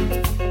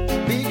 hey,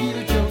 Big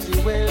Hill, Josie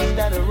Wells,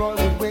 that a Roy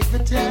would wake the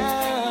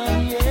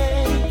town.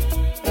 Yeah,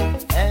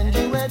 and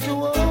you had to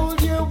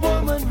hold your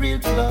woman real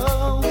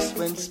close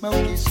when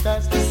Smokey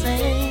starts to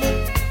sing.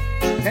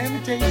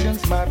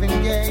 Temptations, Marvin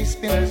Gaye,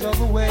 Spinners all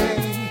the way.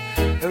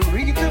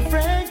 Aretha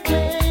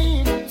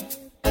Franklin,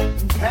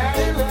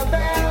 Patti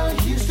LaBelle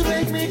used to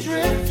make me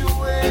drift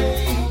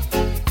away.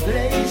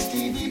 Play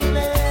Stevie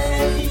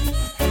Play,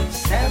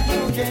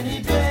 Samuel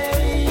Kenny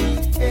Day.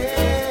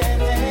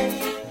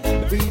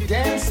 We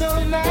dance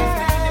all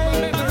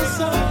night to the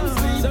songs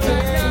we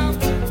play.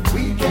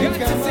 We can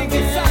come sing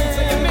this song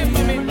so you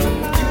remember me.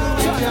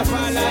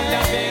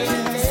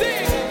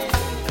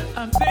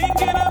 I'm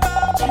thinking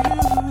about you.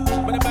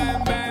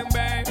 Bang, bang,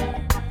 bang.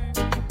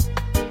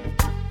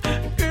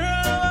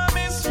 Girl, I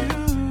miss you.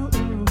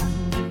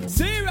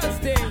 Serious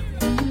thing.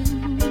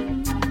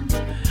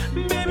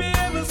 Baby,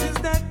 ever since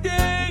that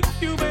day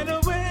you went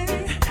away,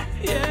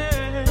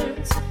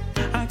 yes,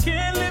 I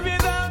can't live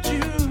without you.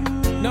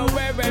 No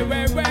way.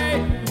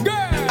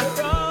 Girl,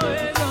 you're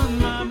always on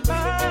my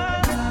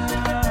mind.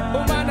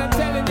 Woman, I'm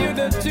telling you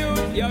the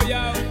truth, yo.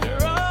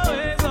 You're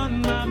always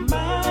on my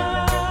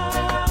mind.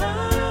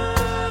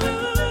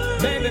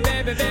 Baby,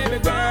 girl,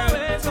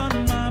 always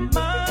on my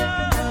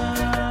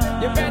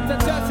mind. You better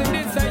trust in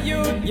this and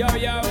you, yo.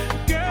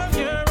 Girl,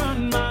 you're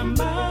on my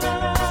mind.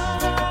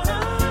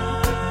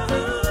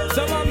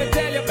 So let me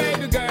tell you,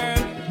 baby girl,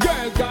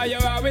 cause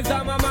you're always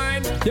on my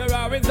mind. You're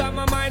always on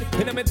my mind.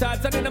 In my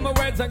thoughts and in my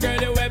words, and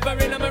girl, you ever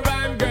in my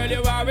rhyme. Girl,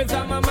 you're always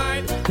on my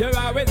mind. You're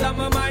always on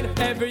my mind.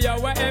 Every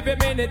hour, every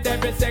minute,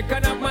 every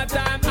second of my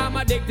time. I'm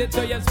addicted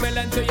to your smell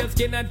and to your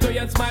skin and to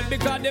your smile.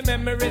 Because the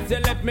memories you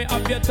left me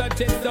of your touch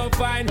is so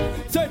fine.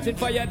 Searching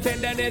for your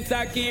tenderness,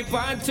 I keep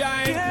on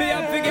trying. Me,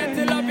 I forget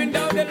to loving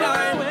down the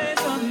line. You're always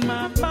on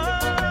my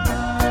mind.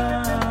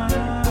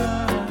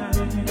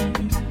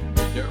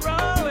 You're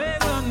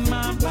always on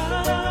my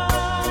mind.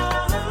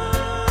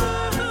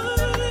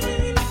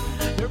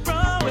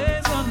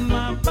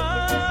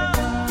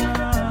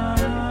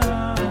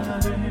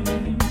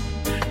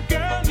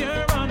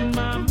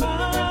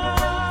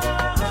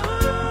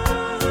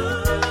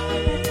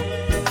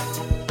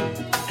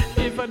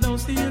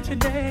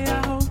 Today,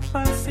 I hope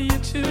I see you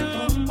too.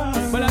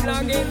 But I'm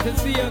longing to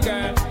see you,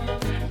 girl.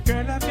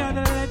 Girl, I've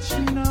gotta let you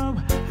know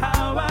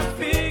how I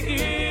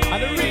feel.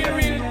 I'm the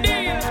real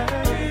deal.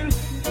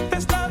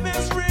 This love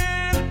is real,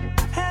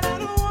 and I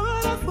don't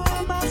wanna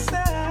fool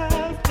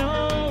myself.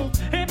 No,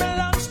 it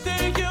belongs to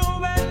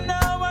you and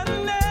no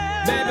one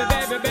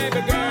else.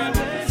 Baby, girl. You're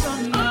always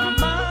on my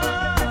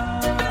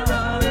mind.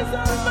 You're always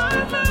on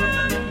my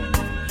mind.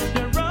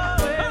 You're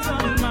always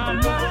on my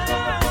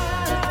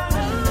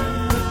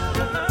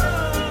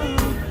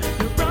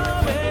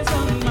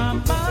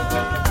mind.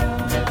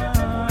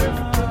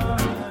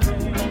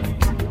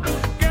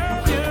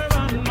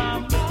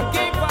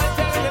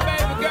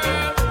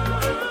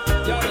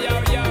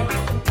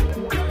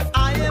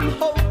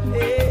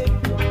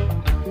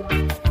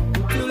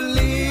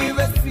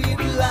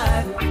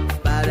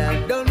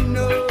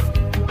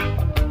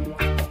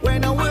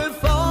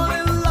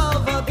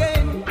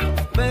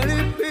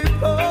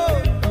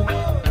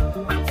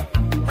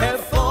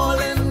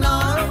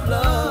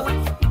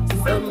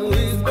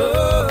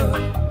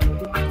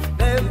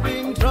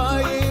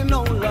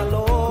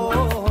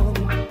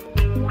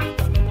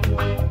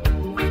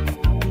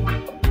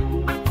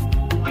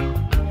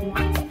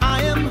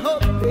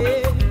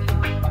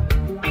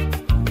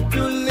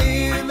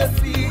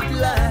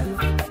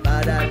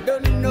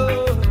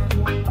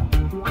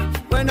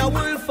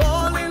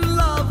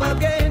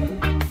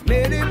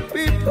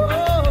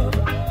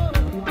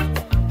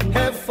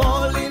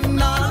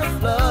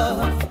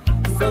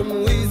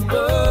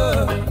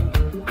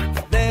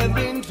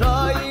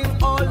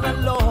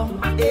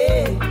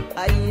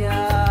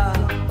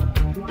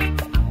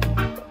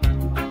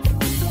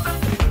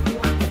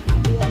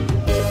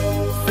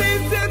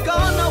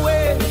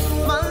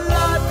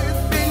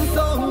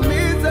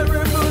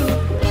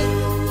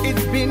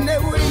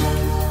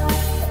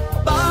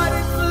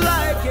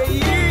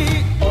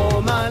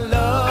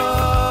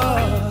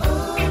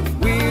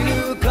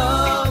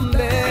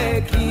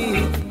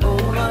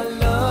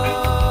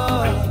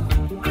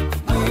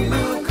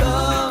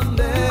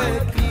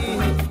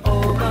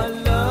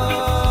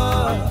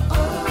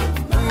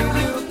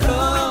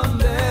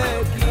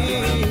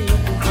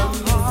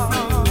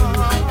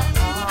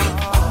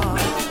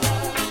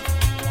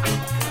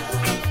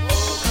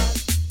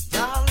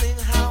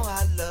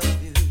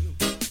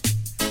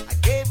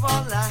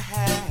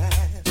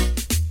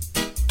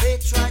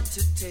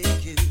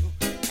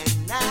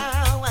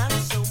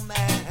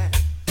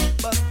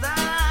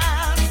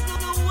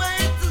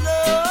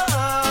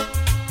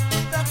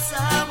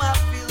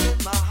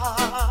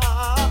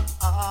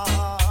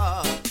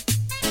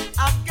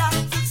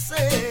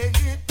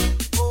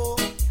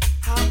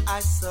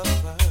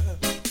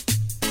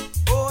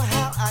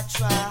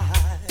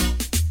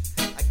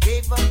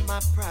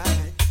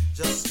 pride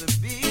just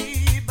to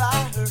be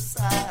by her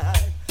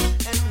side.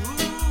 And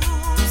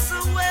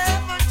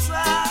whosoever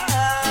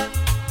tried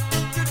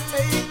to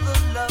take the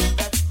love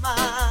that's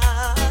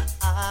mine,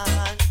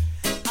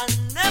 I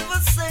never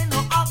say no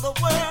other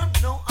word,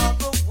 no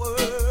other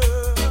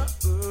word.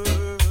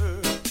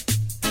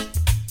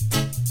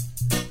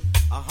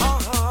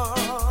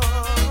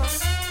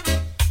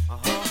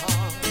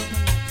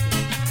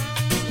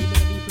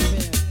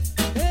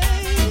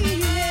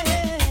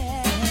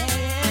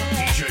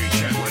 DJ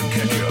Chaplin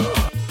Kenya.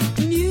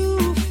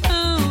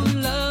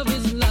 Newfound love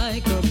is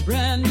like a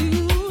brand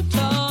new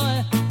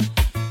toy.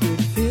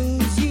 It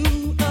fills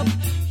you up,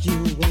 you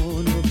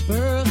wanna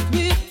burst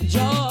with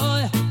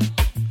joy.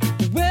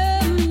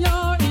 When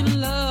you're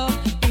in love,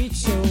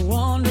 it's a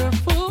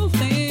wonderful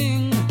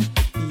thing.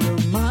 Your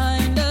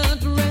mind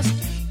at rest,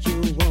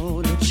 you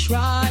wanna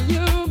try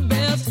your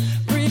best.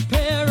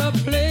 Prepare a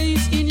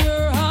place in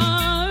your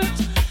heart,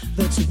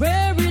 that's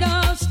where it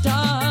all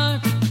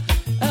starts.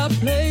 A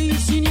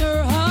place in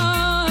your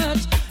heart,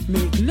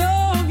 make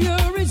love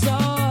your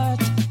resort.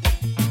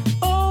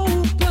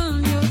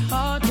 Open your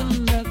heart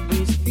and let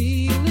these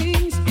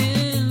feelings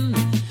in.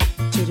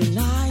 To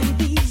deny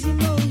these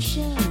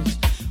emotions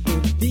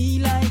would be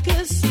like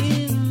a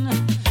sin.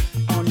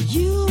 On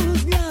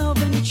you's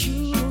love and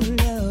true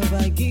love,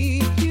 I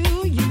give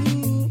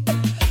you.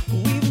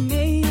 We've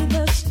made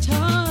the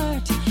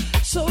start,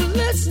 so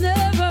let's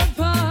never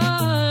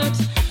part.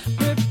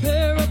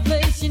 Prepare a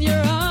place in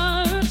your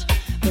heart,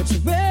 that's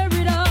where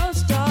it all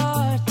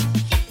starts.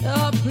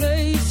 A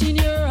place in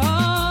your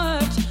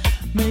heart,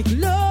 make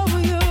love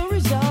your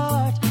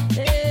resort.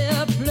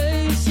 A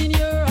place in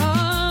your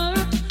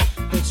heart,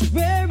 that's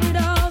where it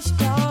all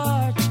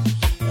starts.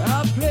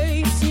 A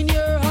place in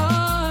your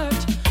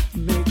heart,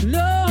 make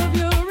love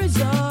your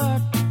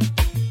resort.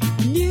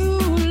 New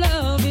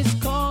love is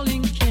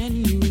calling, can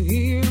you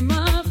hear,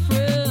 my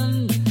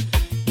friend?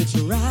 It's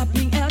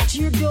rapping at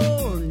your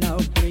door, now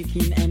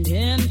breaking and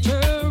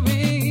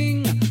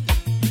entering.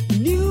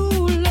 New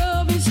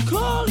love is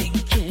calling,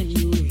 can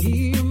you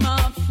hear,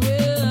 my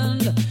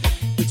friend?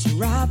 It's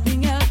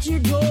rapping at your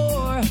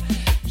door.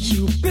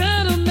 You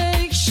better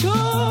make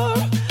sure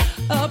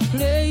a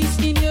place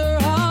in your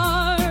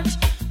heart,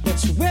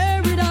 that's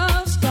where it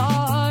all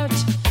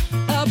starts.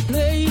 A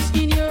place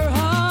in your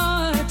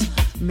heart,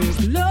 make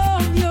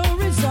love your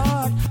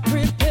resort.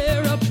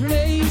 Prepare a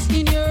place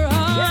in your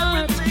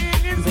heart,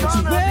 Everything is that's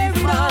gonna where be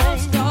it all fine.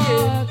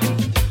 starts.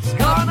 It's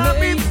gonna A be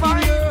place in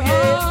fine. your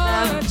Yes,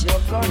 heart,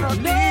 you're gonna make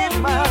be love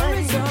your mine.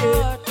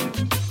 resort.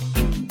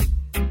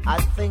 I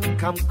think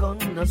I'm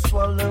gonna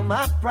swallow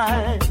my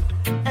pride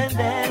and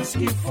ask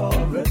you for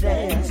a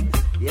dance.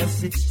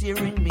 Yes, it's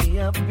tearing me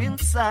up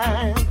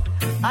inside.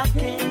 I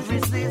can't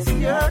resist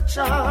your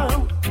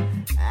charm.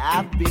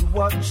 I've been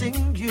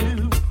watching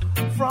you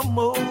from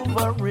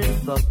over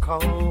in the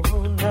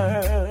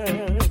corner.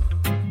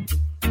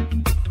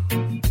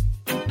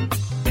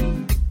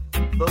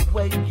 The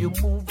way you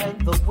move and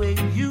the way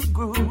you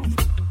groove,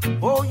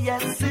 oh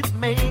yes, it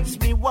makes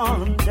me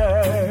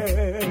wonder.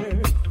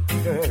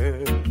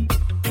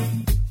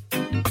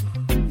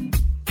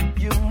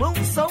 You move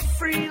so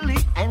freely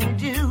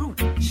and you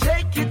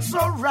shake it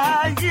so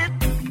right.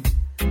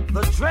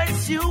 The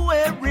dress you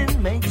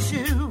wearing makes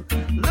you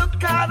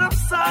look out of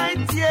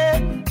sight, yeah.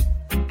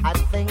 I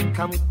think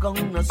I'm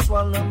gonna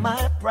swallow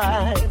my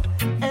pride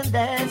and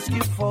ask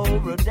you for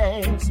a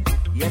dance.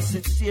 Yes,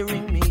 it's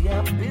tearing me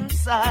up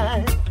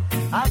inside.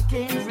 I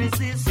can't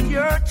resist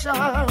your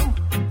charm.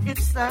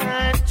 It's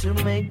time to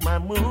make my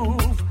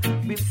move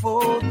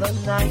before the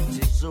night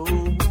is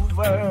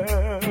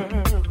over.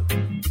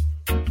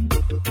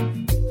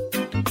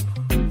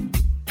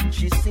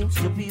 She seems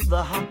to be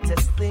the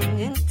hottest thing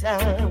in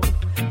town,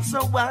 so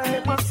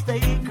I must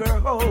take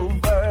her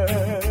over.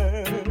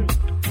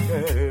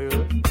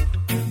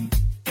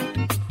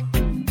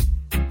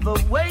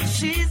 The way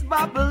she's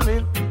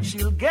bubbling,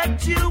 she'll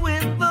get you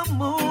in the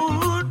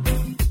mood.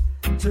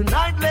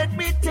 Tonight let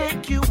me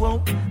take you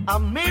home, a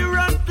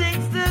mirror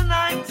things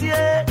tonight,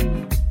 yeah.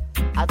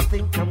 I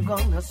think I'm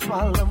gonna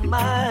swallow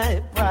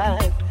my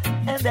pride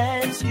and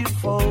ask you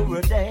for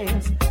a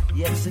dance.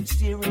 Yes, it's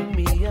tearing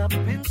me up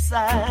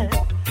inside.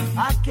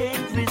 I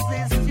can't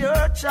resist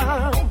your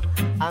charm.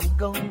 I'm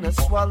gonna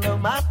swallow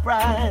my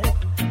pride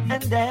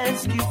and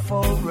ask you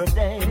for a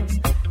dance.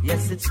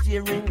 Yes, it's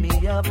tearing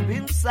me up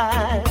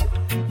inside.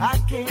 I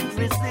can't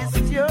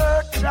resist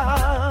your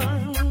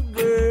charm,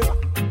 girl.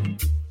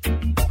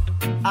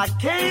 I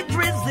can't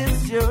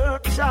resist your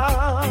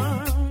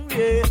charm,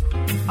 yeah.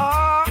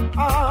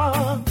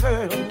 Oh,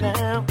 girl,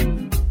 now.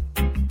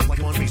 Like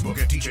him on Facebook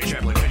at DJ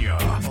Chaplin Kenya.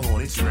 Follow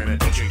on Instagram at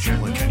DJ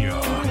Chaplin Kenya.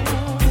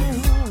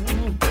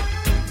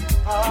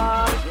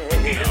 Oh,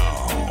 yeah.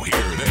 Now,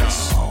 hear this.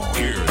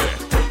 Hear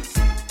this.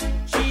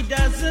 She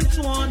doesn't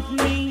want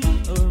me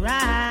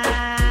around.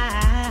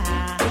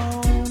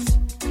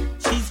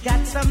 She's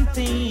got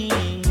something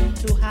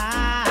to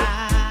hide.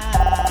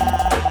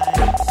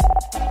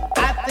 I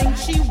think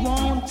she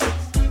wants a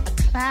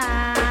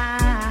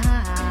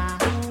clown,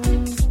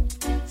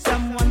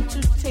 someone to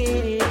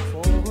take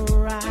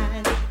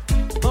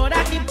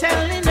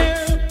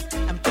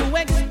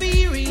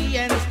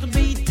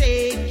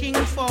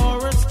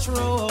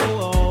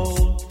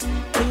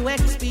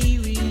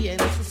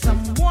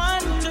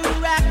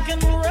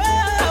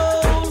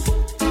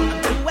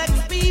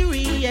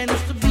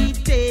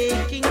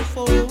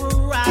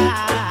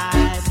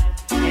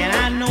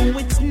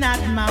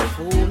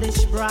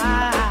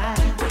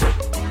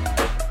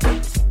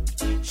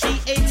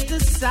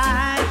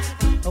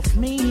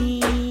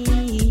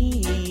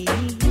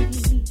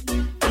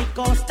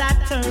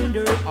remind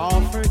her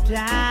of her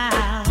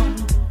down.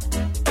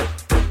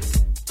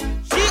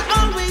 She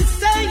always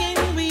saying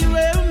we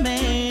were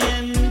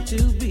meant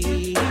to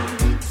be.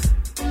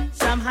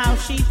 Somehow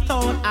she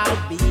thought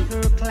I'd be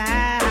her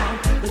clown.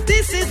 But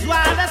this is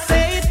what I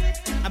said,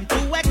 I'm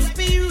too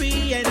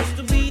experienced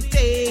to be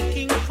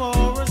taking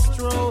for a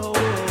stroll.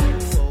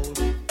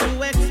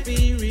 Too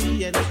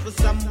experienced for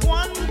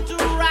someone to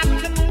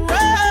rock and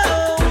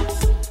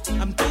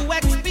roll. I'm too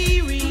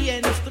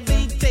experienced to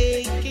be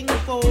taking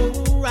for a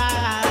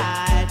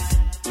ride.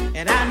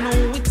 And I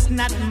know it's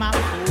not my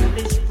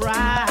foolish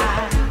pride.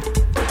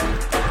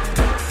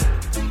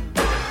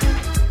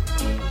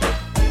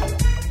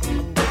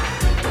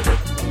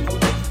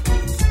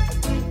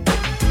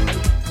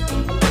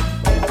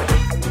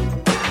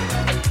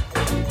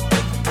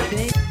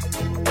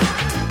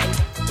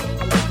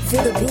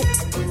 Feel the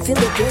beat, feel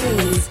the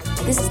breeze.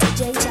 This is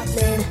DJ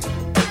Chaplin.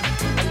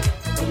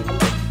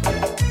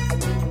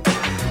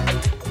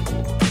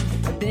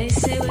 They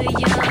say we're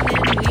young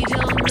and we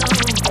don't know.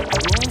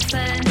 Won't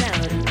find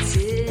out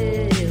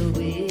until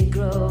we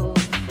grow.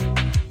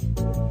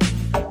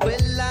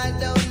 Well, I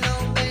don't know,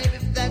 baby,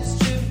 if that's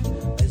true.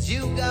 'Cause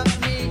you got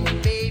me,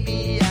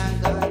 baby, I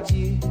got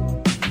you.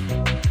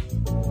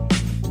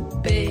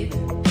 Babe,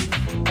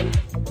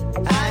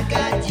 I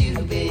got you,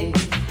 babe.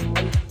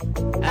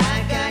 I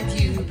got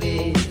you,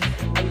 babe.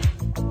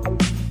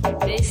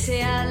 they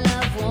say our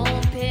love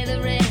won't pay the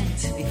rent.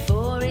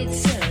 Before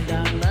it's earned,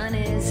 our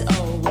money's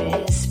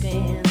always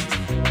spent.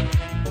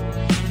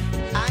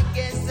 I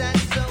guess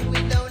that's so we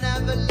don't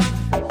have a lot.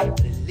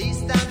 But at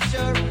least I'm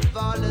sure of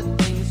all the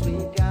things we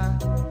got.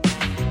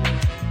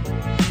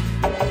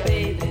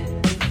 Baby,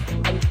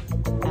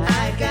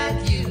 I got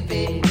you,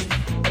 babe.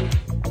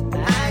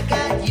 I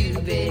got you,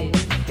 babe.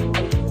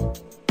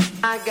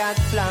 I got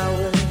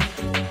flowers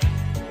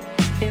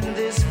in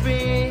the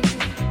spring.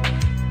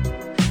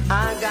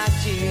 I got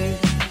you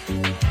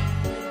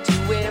to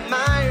wear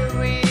my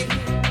ring.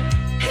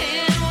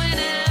 and when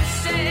I'm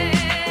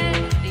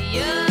sad,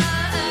 you're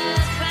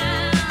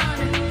around.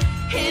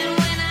 And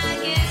when I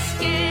get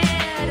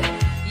scared,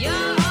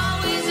 you're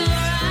always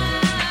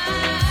around.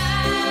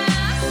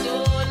 So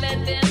let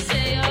them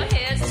say your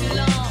hair's too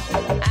long.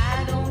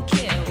 I don't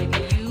care,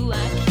 with you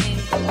I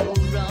can't go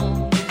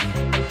wrong.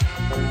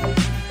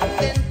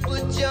 Then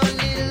put your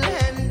little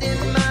hand in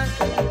mine.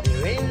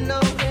 There ain't no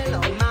hill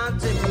or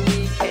mountain we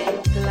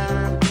can't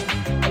climb.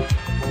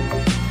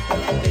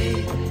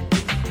 Baby,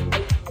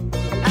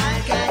 I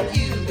got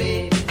you,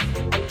 babe.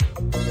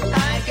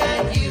 I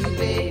got you,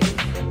 babe.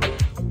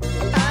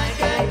 I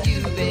got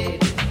you,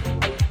 babe.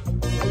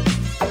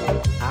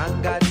 I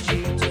got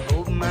you to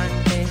hold my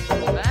hand.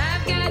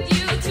 I've got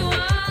you to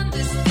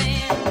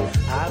understand.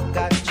 I've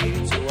got you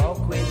to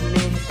walk with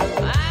me.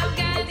 I've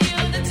got you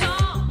to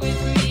talk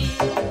with me.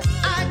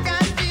 I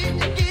got you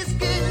to kiss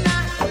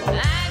goodnight.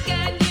 I've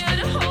got you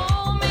to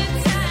hold me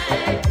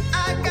tight.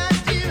 I got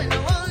you and I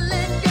won't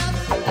let go.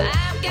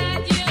 I've got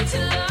you to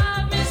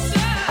love me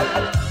so.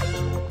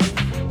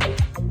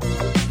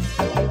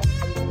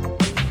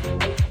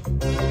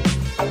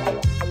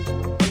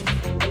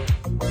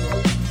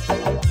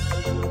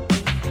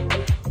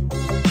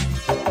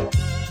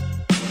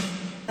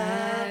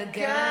 I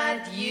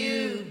got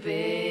you,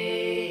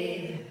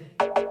 babe.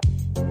 I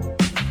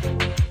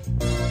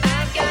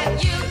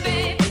got you,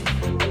 babe.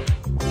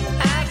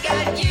 I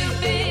got you,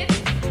 babe.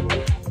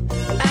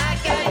 I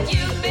got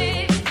you,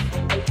 babe.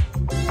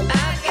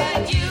 I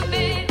got you,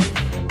 babe.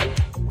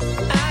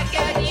 I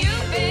got you,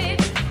 babe.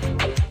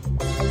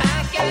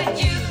 I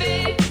got you,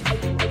 babe.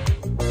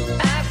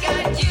 I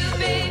got you,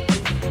 babe.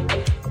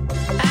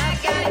 I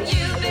got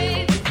you,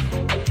 babe.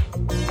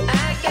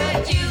 I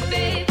got you,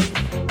 babe.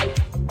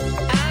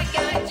 I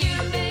got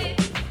you, babe.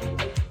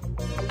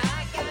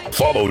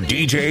 Follow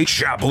DJ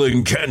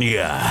Chaplin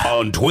Kenya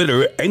on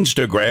Twitter,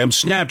 Instagram,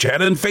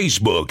 Snapchat, and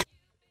Facebook.